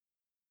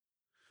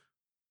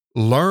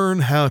 Learn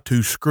how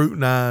to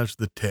scrutinize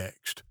the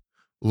text.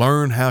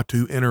 Learn how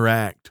to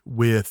interact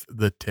with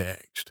the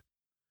text.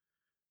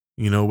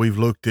 You know, we've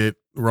looked at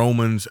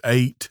Romans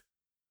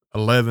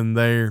 8:11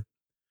 there.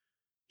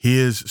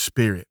 His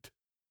Spirit.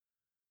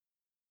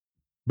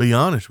 Be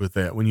honest with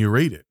that when you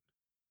read it.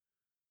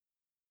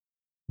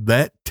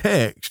 that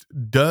text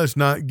does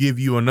not give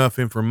you enough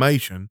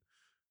information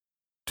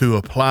to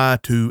apply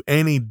to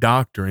any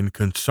doctrine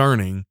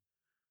concerning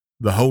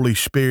the Holy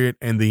Spirit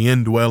and the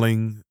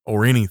indwelling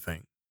or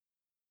anything.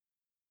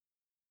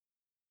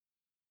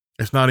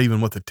 It's not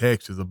even what the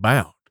text is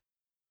about,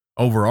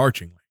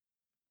 overarchingly.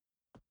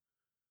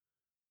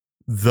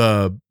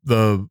 The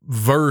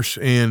verse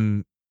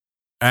in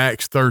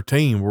Acts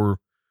 13 where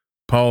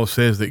Paul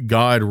says that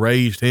God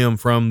raised him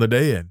from the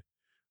dead,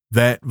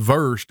 that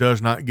verse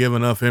does not give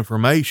enough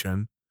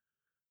information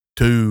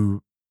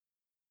to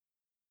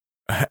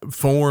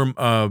form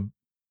an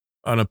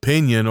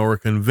opinion or a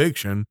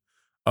conviction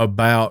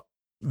about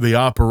the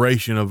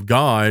operation of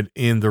God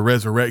in the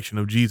resurrection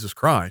of Jesus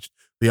Christ,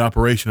 the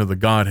operation of the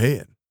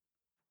Godhead.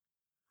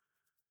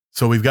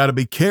 So we've got to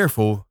be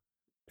careful.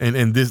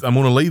 And this, I'm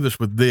going to leave us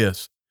with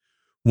this.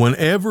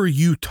 Whenever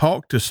you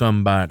talk to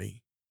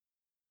somebody,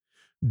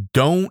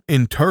 don't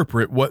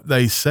interpret what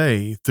they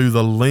say through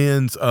the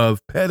lens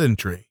of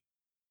pedantry.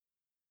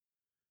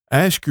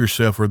 Ask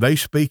yourself, are they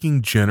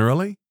speaking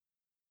generally?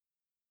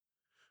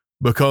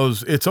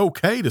 Because it's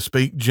okay to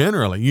speak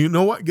generally. You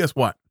know what? Guess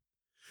what?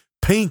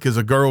 Pink is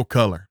a girl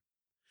color.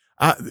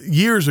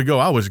 Years ago,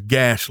 I was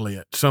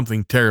gaslit,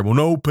 something terrible.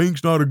 No,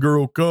 pink's not a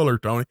girl color,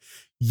 Tony.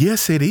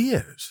 Yes, it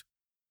is.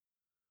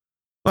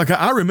 Like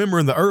I remember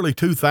in the early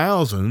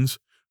 2000s,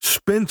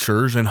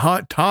 Spencer's and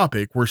Hot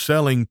Topic were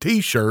selling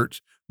T-shirts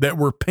that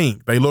were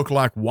pink. They looked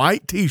like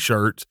white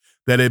T-shirts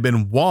that had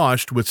been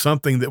washed with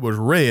something that was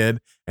red,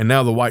 and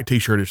now the white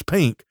T-shirt is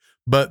pink.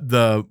 But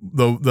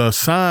the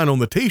sign on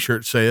the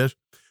T-shirt says,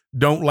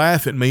 "Don't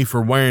laugh at me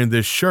for wearing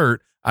this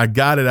shirt. I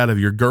got it out of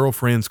your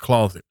girlfriend's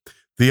closet."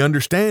 The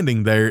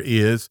understanding there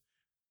is,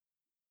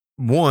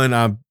 one,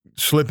 I'm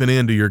slipping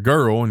into your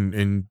girl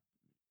and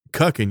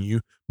cucking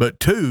you, but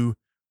two,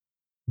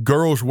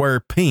 girls wear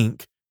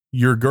pink.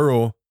 Your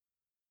girl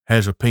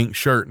has a pink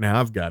shirt. Now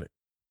I've got it.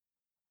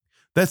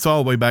 That's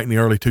all the way back in the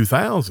early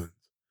 2000s.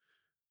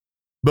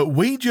 But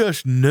we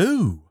just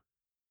knew.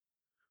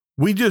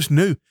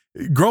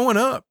 Growing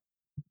up,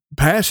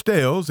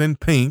 pastels and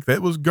pink,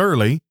 that was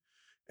girly,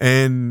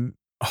 and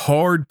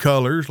hard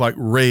colors like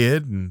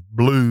red and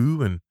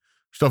blue and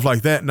stuff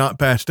like that, not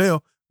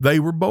pastel, they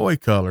were boy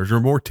colors, or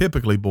more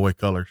typically boy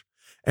colors.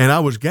 And I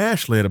was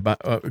gaslit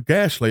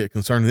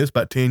concerning this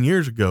about 10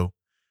 years ago.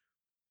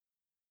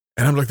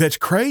 And I'm like, that's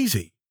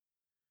crazy.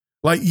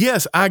 Like,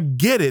 yes, I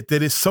get it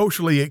that it's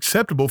socially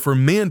acceptable for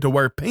men to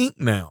wear pink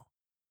now.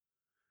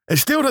 It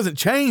still doesn't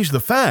change the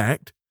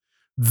fact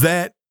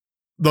that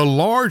the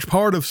large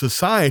part of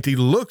society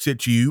looks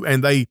at you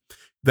and they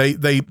do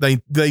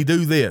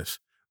this.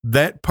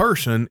 That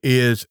person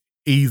is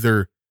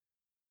either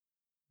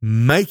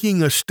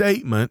making a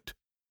statement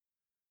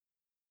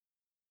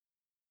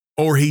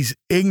or he's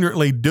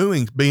ignorantly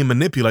being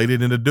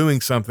manipulated into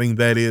doing something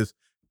that is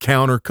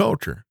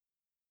counterculture.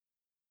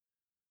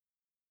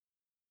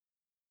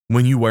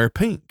 When you wear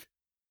pink,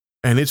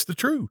 and it's the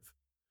truth.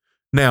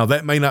 Now,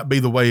 that may not be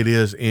the way it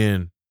is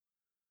in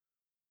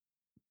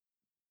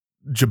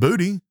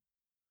Djibouti,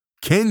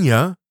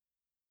 Kenya.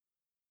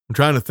 I'm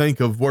trying to think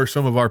of where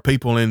some of our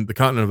people in the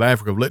continent of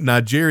Africa live.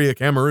 Nigeria,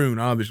 Cameroon,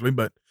 obviously,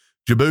 but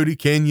Djibouti,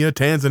 Kenya,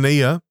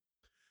 Tanzania.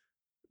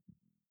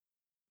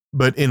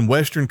 But in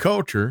Western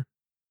culture,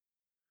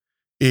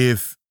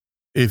 if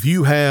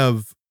you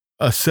have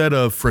a set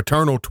of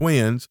fraternal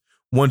twins,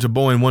 one's a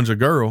boy and one's a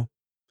girl,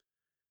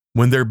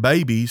 when they're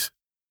babies,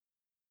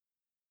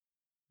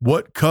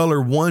 what color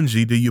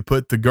onesie do you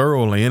put the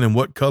girl in, and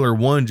what color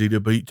onesie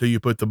do you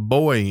put the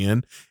boy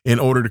in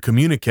order to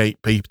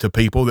communicate to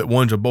people that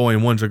one's a boy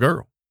and one's a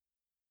girl?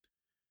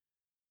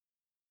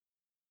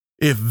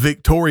 If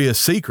Victoria's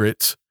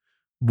Secrets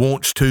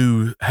wants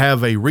to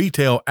have a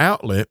retail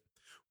outlet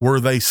where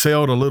they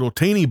sell to little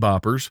teeny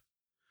boppers,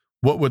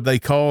 what would they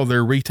call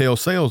their retail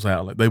sales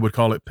outlet? They would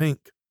call it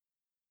pink.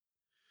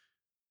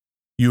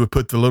 You would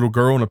put the little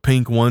girl in a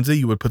pink onesie.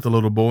 You would put the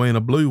little boy in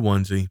a blue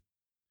onesie.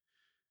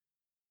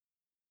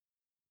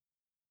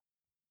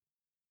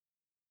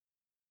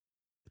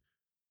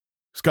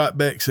 Scott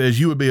Beck says,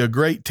 you would be a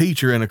great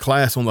teacher in a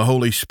class on the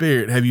Holy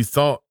Spirit. Have you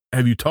taught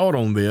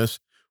on this?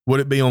 Would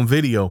it be on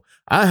video?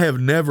 I have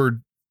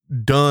never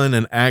done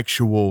an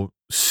actual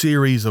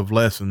series of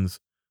lessons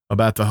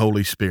about the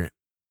Holy Spirit.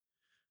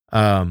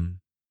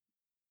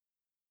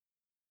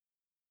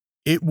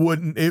 It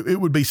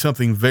would be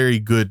something very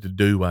good to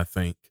do, I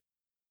think.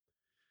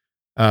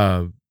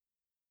 I'm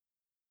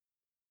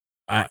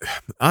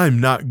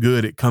not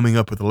good at coming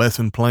up with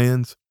lesson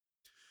plans.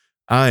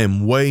 I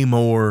am way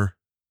more.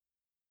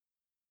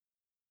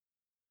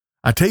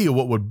 I tell you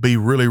what would be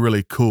really,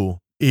 really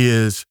cool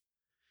is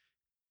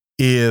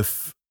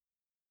if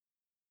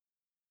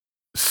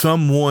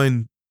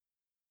someone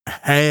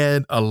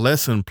had a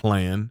lesson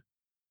plan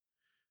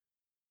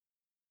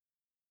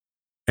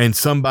and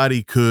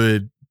somebody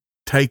could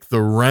take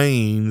the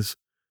reins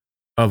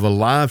of a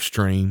live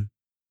stream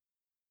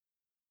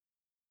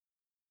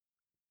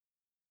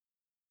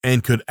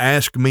and could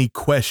ask me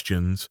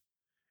questions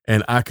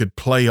and I could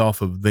play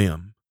off of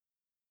them.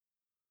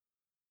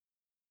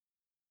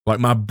 Like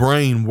my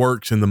brain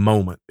works in the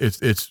moment.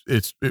 It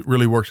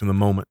really works in the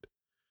moment.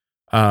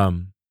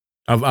 Um,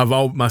 my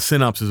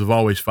synapses have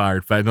always fired.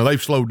 In fact, now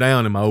they've slowed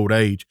down in my old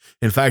age.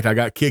 In fact, I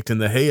got kicked in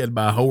the head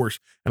by a horse,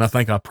 and I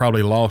think I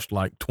probably lost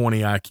like 20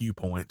 IQ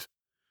points.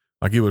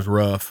 Like it was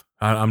rough.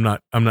 I'm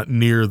not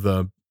near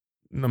the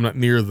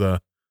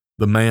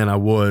man I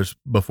was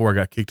before I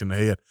got kicked in the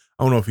head.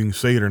 I don't know if you can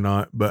see it or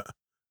not, but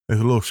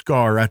there's a little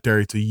scar right there.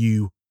 It's a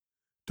U.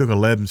 Took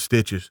 11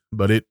 stitches,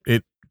 but it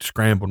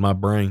scrambled my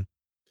brain.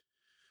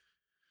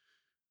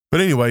 But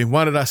anyway,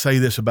 why did I say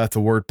this about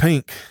the word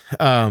pink?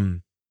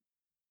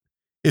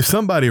 If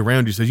somebody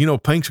around you says,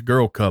 pink's a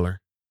girl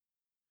color,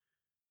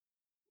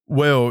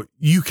 well,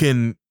 you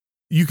can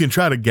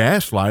try to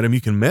gaslight them.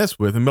 You can mess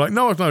with them. Be like,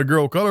 no, it's not a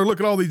girl color. Look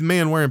at all these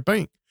men wearing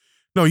pink.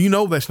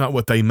 No, that's not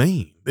what they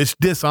mean. It's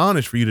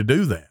dishonest for you to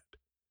do that.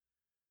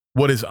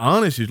 What is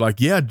honest is like,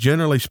 yeah,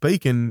 generally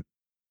speaking,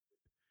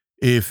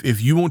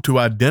 if you want to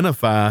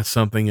identify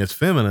something as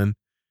feminine,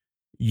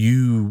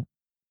 you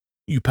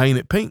paint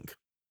it pink.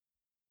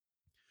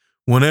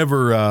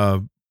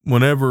 Whenever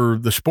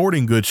the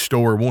sporting goods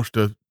store wants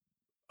to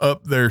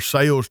up their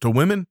sales to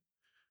women,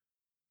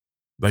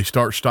 they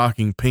start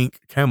stocking pink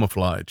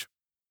camouflage.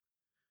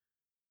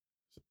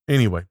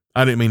 Anyway,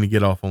 I didn't mean to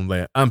get off on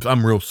that.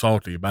 I'm real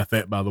salty about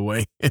that, by the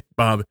way.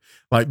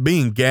 Like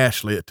being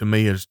gaslit to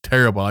me is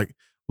terrible. Like,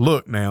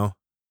 look now,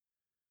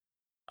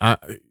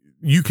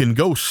 you can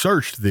go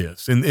search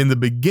this. In the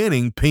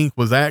beginning, pink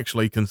was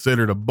actually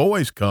considered a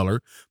boy's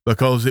color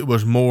because it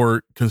was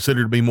more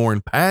considered to be more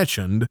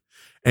impassioned.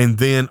 And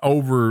then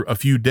over a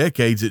few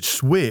decades, it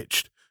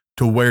switched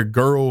to where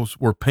girls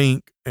were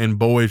pink and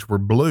boys were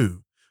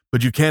blue.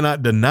 But you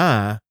cannot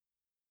deny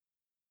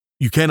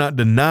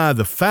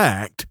the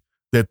fact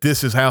that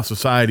this is how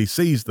society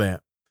sees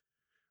that.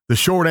 The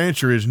short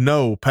answer is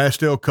no.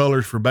 Pastel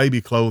colors for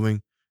baby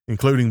clothing,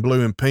 including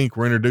blue and pink,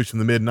 were introduced in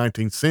the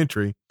mid-19th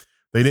century.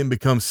 They didn't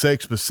become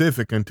sex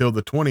specific until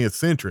the 20th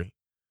century.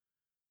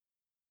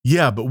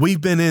 Yeah, but we've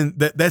been in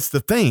that. That's the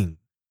thing.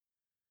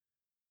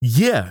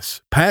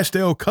 Yes,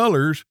 pastel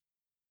colors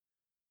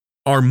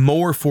are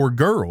more for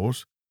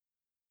girls,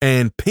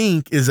 and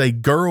pink is a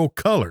girl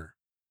color.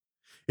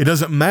 It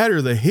doesn't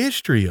matter the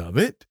history of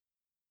it.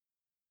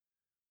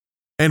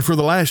 And for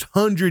the last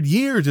 100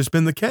 years, it's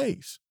been the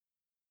case.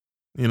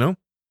 So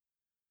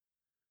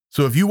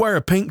if you wear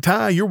a pink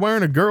tie, you're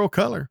wearing a girl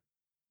color.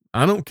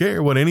 I don't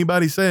care what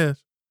anybody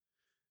says.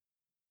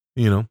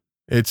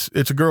 It's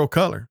a girl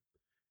color.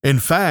 In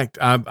fact,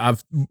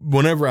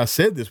 whenever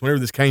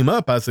this came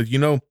up, I said,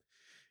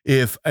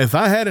 if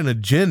I had an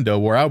agenda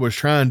where I was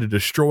trying to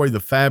destroy the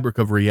fabric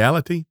of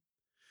reality,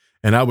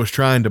 and I was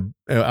trying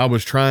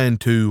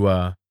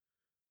to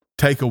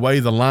take away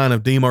the line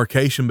of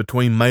demarcation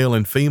between male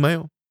and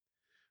female,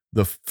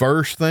 the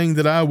first thing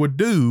that I would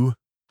do,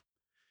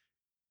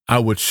 I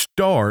would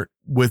start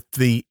with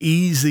the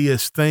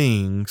easiest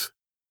things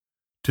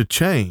to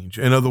change.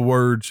 In other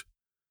words,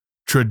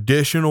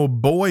 traditional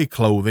boy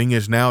clothing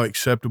is now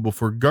acceptable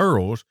for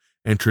girls,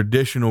 and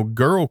traditional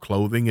girl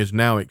clothing is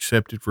now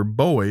accepted for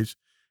boys.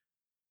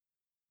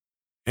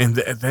 And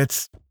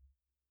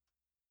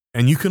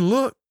and you can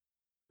look.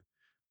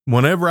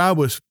 Whenever I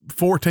was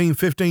 14,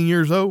 15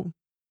 years old,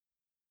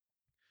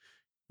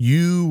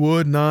 you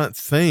would not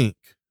think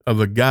of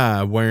a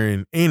guy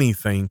wearing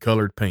anything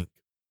colored pink.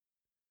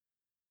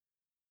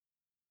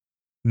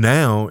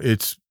 Now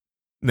it's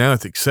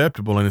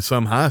acceptable. And in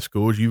some high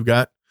schools, you've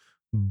got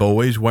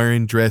boys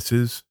wearing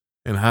dresses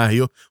and high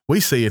heels. We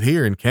see it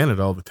here in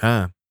Canada all the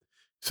time.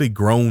 See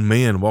grown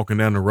men walking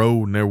down the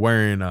road and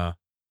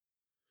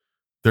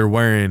they're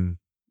wearing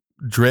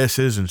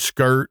dresses and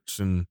skirts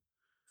and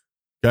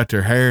got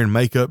their hair and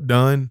makeup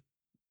done.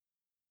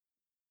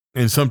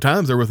 And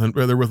sometimes they're with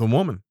a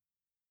woman.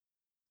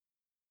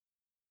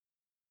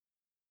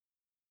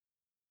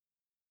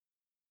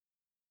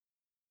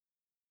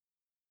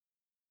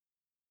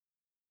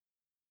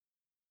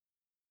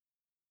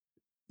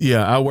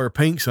 Yeah, I wear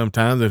pink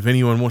sometimes. If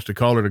anyone wants to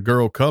call it a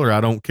girl color,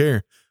 I don't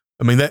care.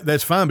 I mean,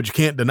 that's fine, but you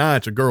can't deny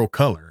it's a girl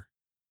color.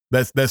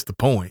 That's the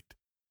point.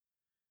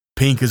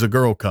 Pink is a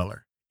girl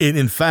color.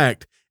 In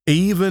fact,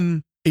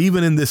 even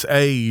in this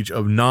age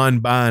of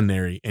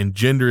non-binary and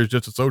gender is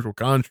just a social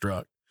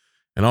construct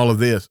and all of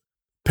this,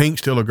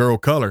 pink's still a girl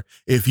color.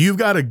 If you've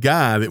got a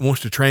guy that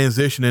wants to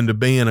transition into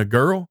being a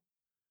girl,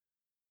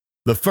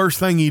 the first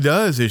thing he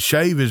does is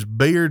shave his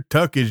beard,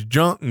 tuck his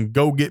junk, and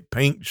go get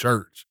pink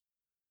shirts.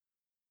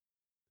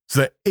 It's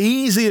the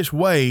easiest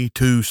way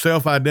to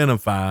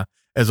self-identify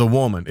as a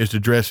woman is to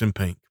dress in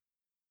pink.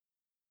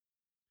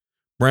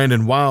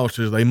 Brandon Wild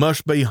says they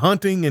must be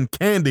hunting in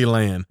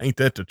Candyland. Ain't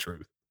that the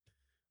truth?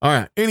 All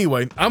right.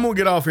 Anyway, I'm going to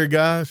get off here,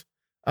 guys.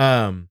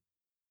 I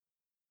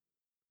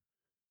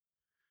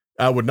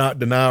would not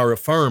deny or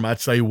affirm. I'd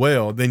say,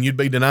 well, then you'd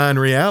be denying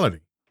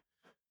reality.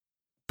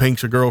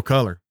 Pink's a girl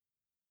color.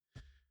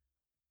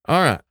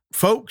 All right,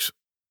 folks.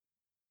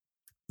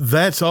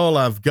 That's all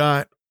I've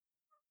got.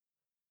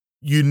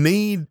 You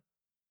need,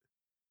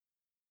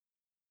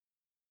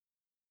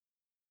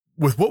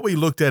 with what we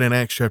looked at in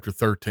Acts chapter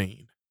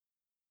 13,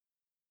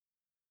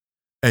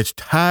 as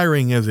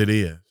tiring as it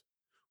is,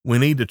 we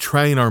need to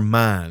train our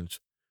minds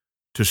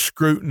to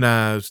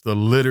scrutinize the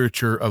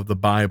literature of the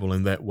Bible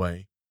in that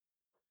way.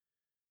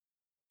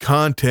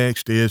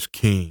 Context is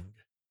king,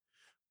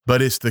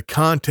 but it's the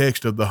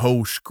context of the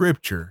whole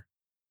scripture.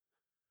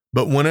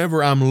 But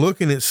whenever I'm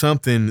looking at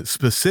something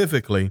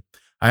specifically,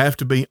 I have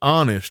to be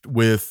honest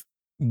with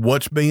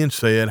what's being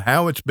said,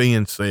 how it's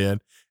being said,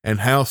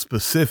 and how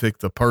specific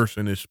the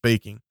person is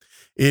speaking.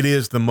 It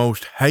is the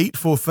most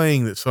hateful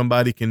thing that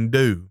somebody can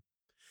do,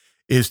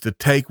 is to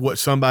take what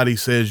somebody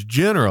says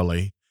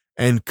generally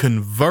and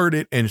convert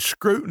it and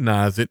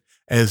scrutinize it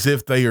as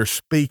if they are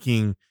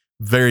speaking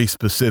very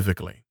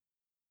specifically.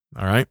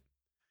 All right?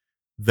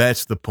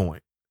 That's the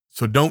point.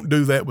 So don't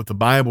do that with the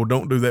Bible.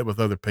 Don't do that with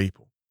other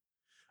people.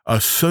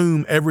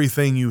 Assume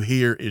everything you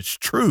hear is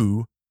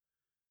true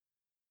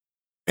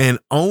and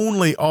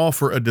only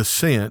offer a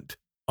dissent,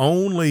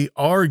 only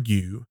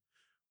argue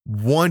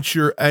once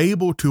you're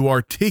able to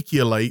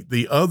articulate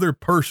the other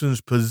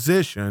person's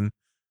position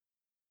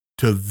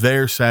to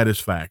their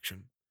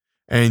satisfaction.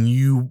 And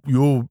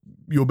you'll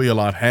be a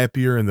lot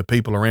happier, and the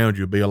people around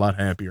you will be a lot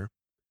happier.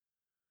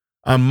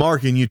 I'm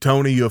marking you,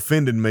 Tony. You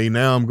offended me.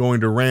 Now I'm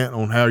going to rant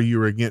on how you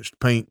were against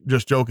pink.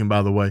 Just joking,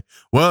 by the way.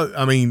 Well,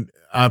 I mean,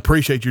 I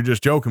appreciate you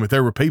just joking, but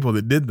there were people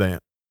that did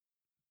that.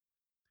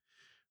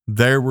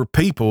 There were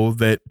people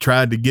that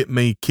tried to get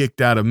me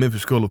kicked out of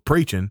Memphis School of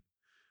Preaching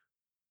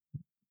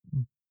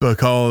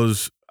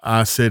because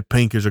I said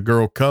pink is a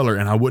girl color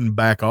and I wouldn't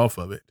back off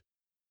of it.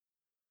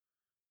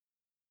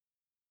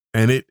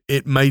 And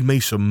it made me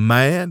so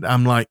mad.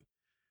 I'm like,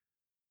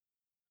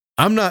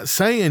 I'm not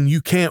saying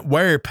you can't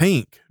wear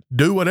pink.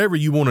 Do whatever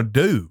you want to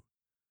do.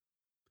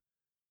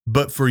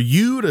 But for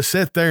you to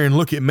sit there and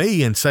look at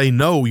me and say,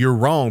 no, you're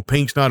wrong,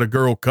 pink's not a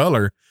girl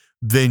color,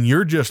 then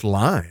you're just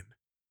lying.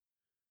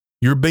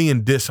 You're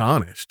being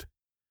dishonest.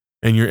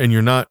 And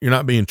you're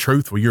not being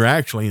truthful. You're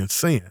actually in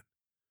sin.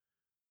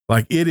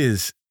 Like it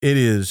is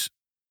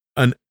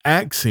an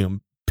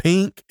axiom.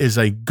 Pink is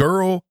a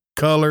girl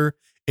color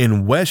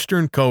in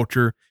Western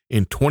culture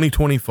in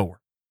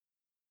 2024.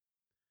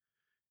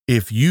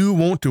 If you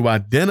want to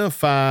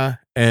identify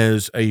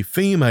as a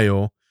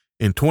female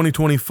in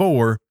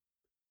 2024,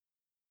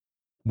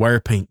 wear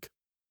pink.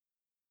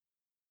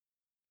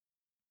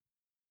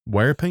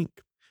 Wear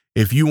pink.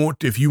 If you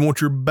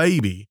want your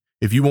baby,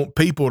 if you want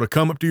people to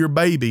come up to your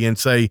baby and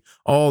say,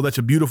 "Oh, that's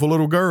a beautiful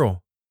little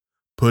girl,"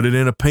 put it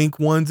in a pink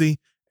onesie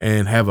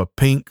and have a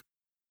pink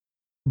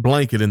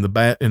blanket in the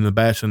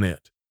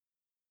bassinet.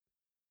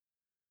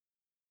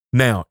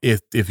 Now,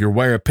 if you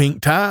wear a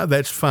pink tie,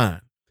 that's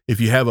fine.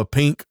 If you have a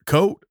pink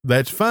coat,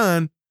 that's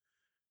fine.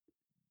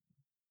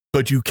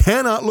 But you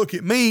cannot look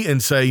at me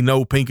and say,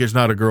 no, pink is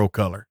not a girl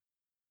color.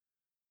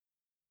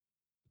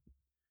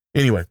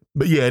 Anyway,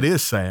 but yeah, it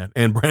is sad.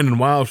 And Brandon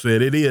Wild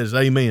said it is.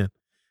 Amen.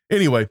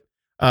 Anyway,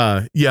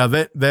 they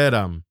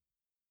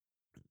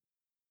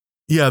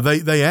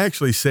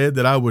actually said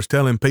that I was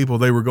telling people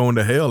they were going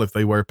to hell if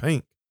they wear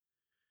pink.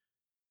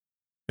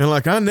 And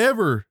like, I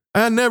never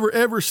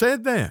ever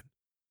said that.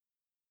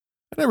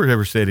 I never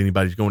ever said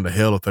anybody's going to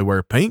hell if they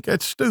wear pink.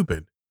 That's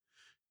stupid.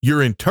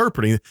 You're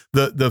interpreting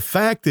the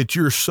fact that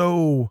you're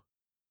so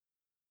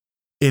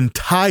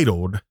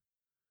entitled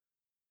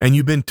and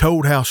you've been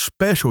told how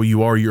special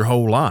you are your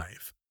whole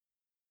life,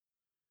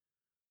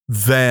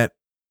 that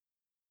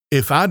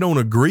if I don't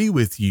agree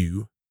with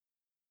you,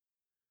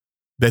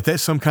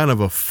 that's some kind of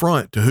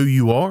affront to who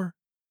you are.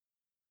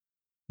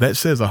 That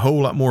says a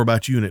whole lot more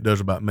about you than it does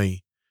about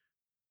me.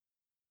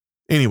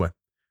 Anyway,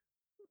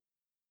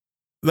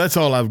 that's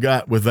all I've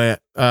got with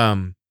that.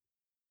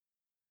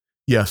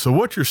 Yeah. So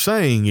what you're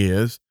saying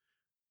is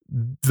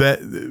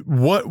that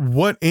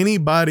what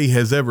anybody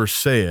has ever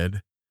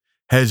said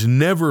has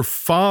never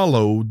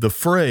followed the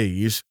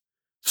phrase.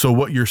 So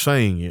what you're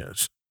saying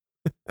is,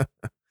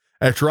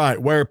 that's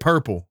right. Wear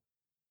purple.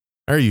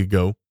 There you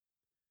go.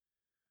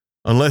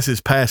 Unless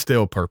it's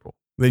pastel purple,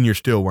 then you're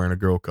still wearing a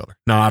girl color.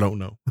 No, I don't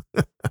know.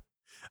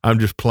 I'm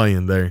just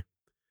playing there.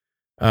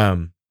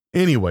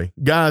 Anyway,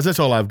 guys, that's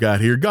all I've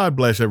got here. God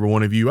bless every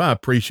one of you. I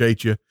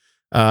appreciate you.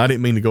 I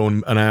didn't mean to go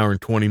in an hour and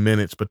 20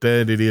 minutes, but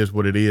it is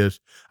what it is.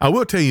 I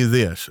will tell you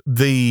this,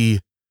 the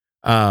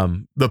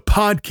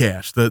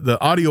podcast, the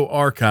audio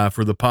archive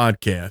for the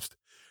podcast.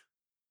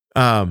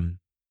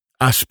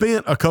 I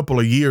spent a couple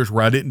of years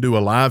where I didn't do a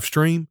live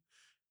stream.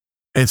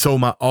 And so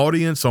my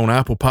audience on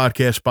Apple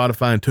Podcasts,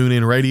 Spotify, and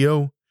TuneIn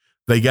Radio,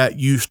 they got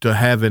used to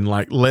having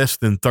like less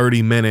than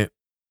 30-minute,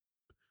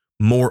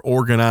 more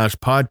organized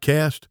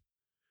podcast.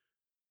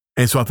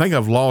 And so I think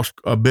I've lost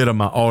a bit of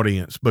my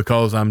audience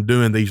because I'm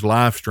doing these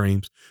live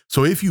streams.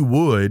 So if you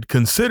would,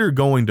 consider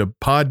going to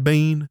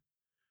Podbean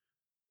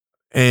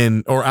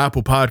or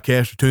Apple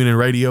Podcasts or TuneIn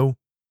Radio,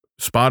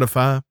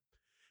 Spotify,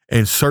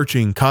 and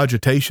searching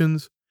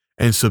Cogitations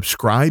and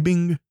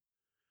subscribing.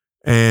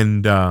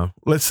 And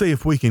let's see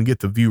if we can get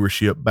the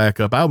viewership back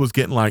up. I was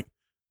getting like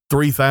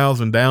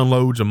 3,000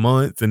 downloads a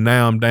month, and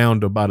now I'm down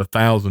to about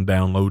 1,000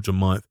 downloads a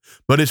month.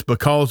 But it's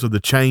because of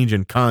the change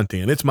in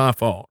content. It's my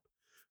fault.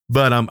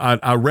 but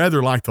I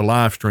rather like the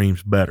live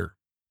streams better.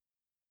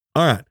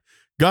 All right.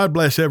 God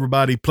bless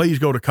everybody. Please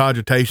go to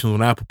Cogitations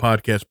on Apple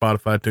Podcasts,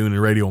 Spotify, TuneIn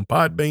Radio, and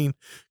Podbean.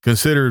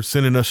 Consider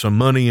sending us some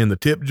money in the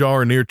tip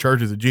jar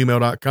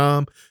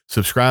nearchurches@gmail.com.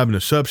 Subscribing to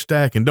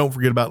Substack. And don't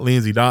forget about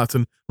Lindsay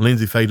Dotson,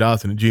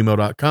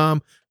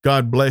 LindsayFayeDotson@gmail.com.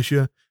 God bless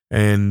you.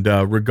 And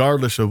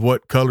regardless of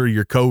what color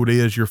your coat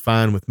is, you're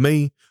fine with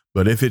me.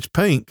 But if it's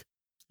pink,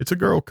 it's a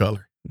girl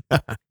color.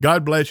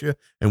 God bless you.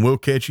 And we'll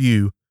catch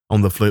you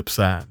on the flip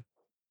side.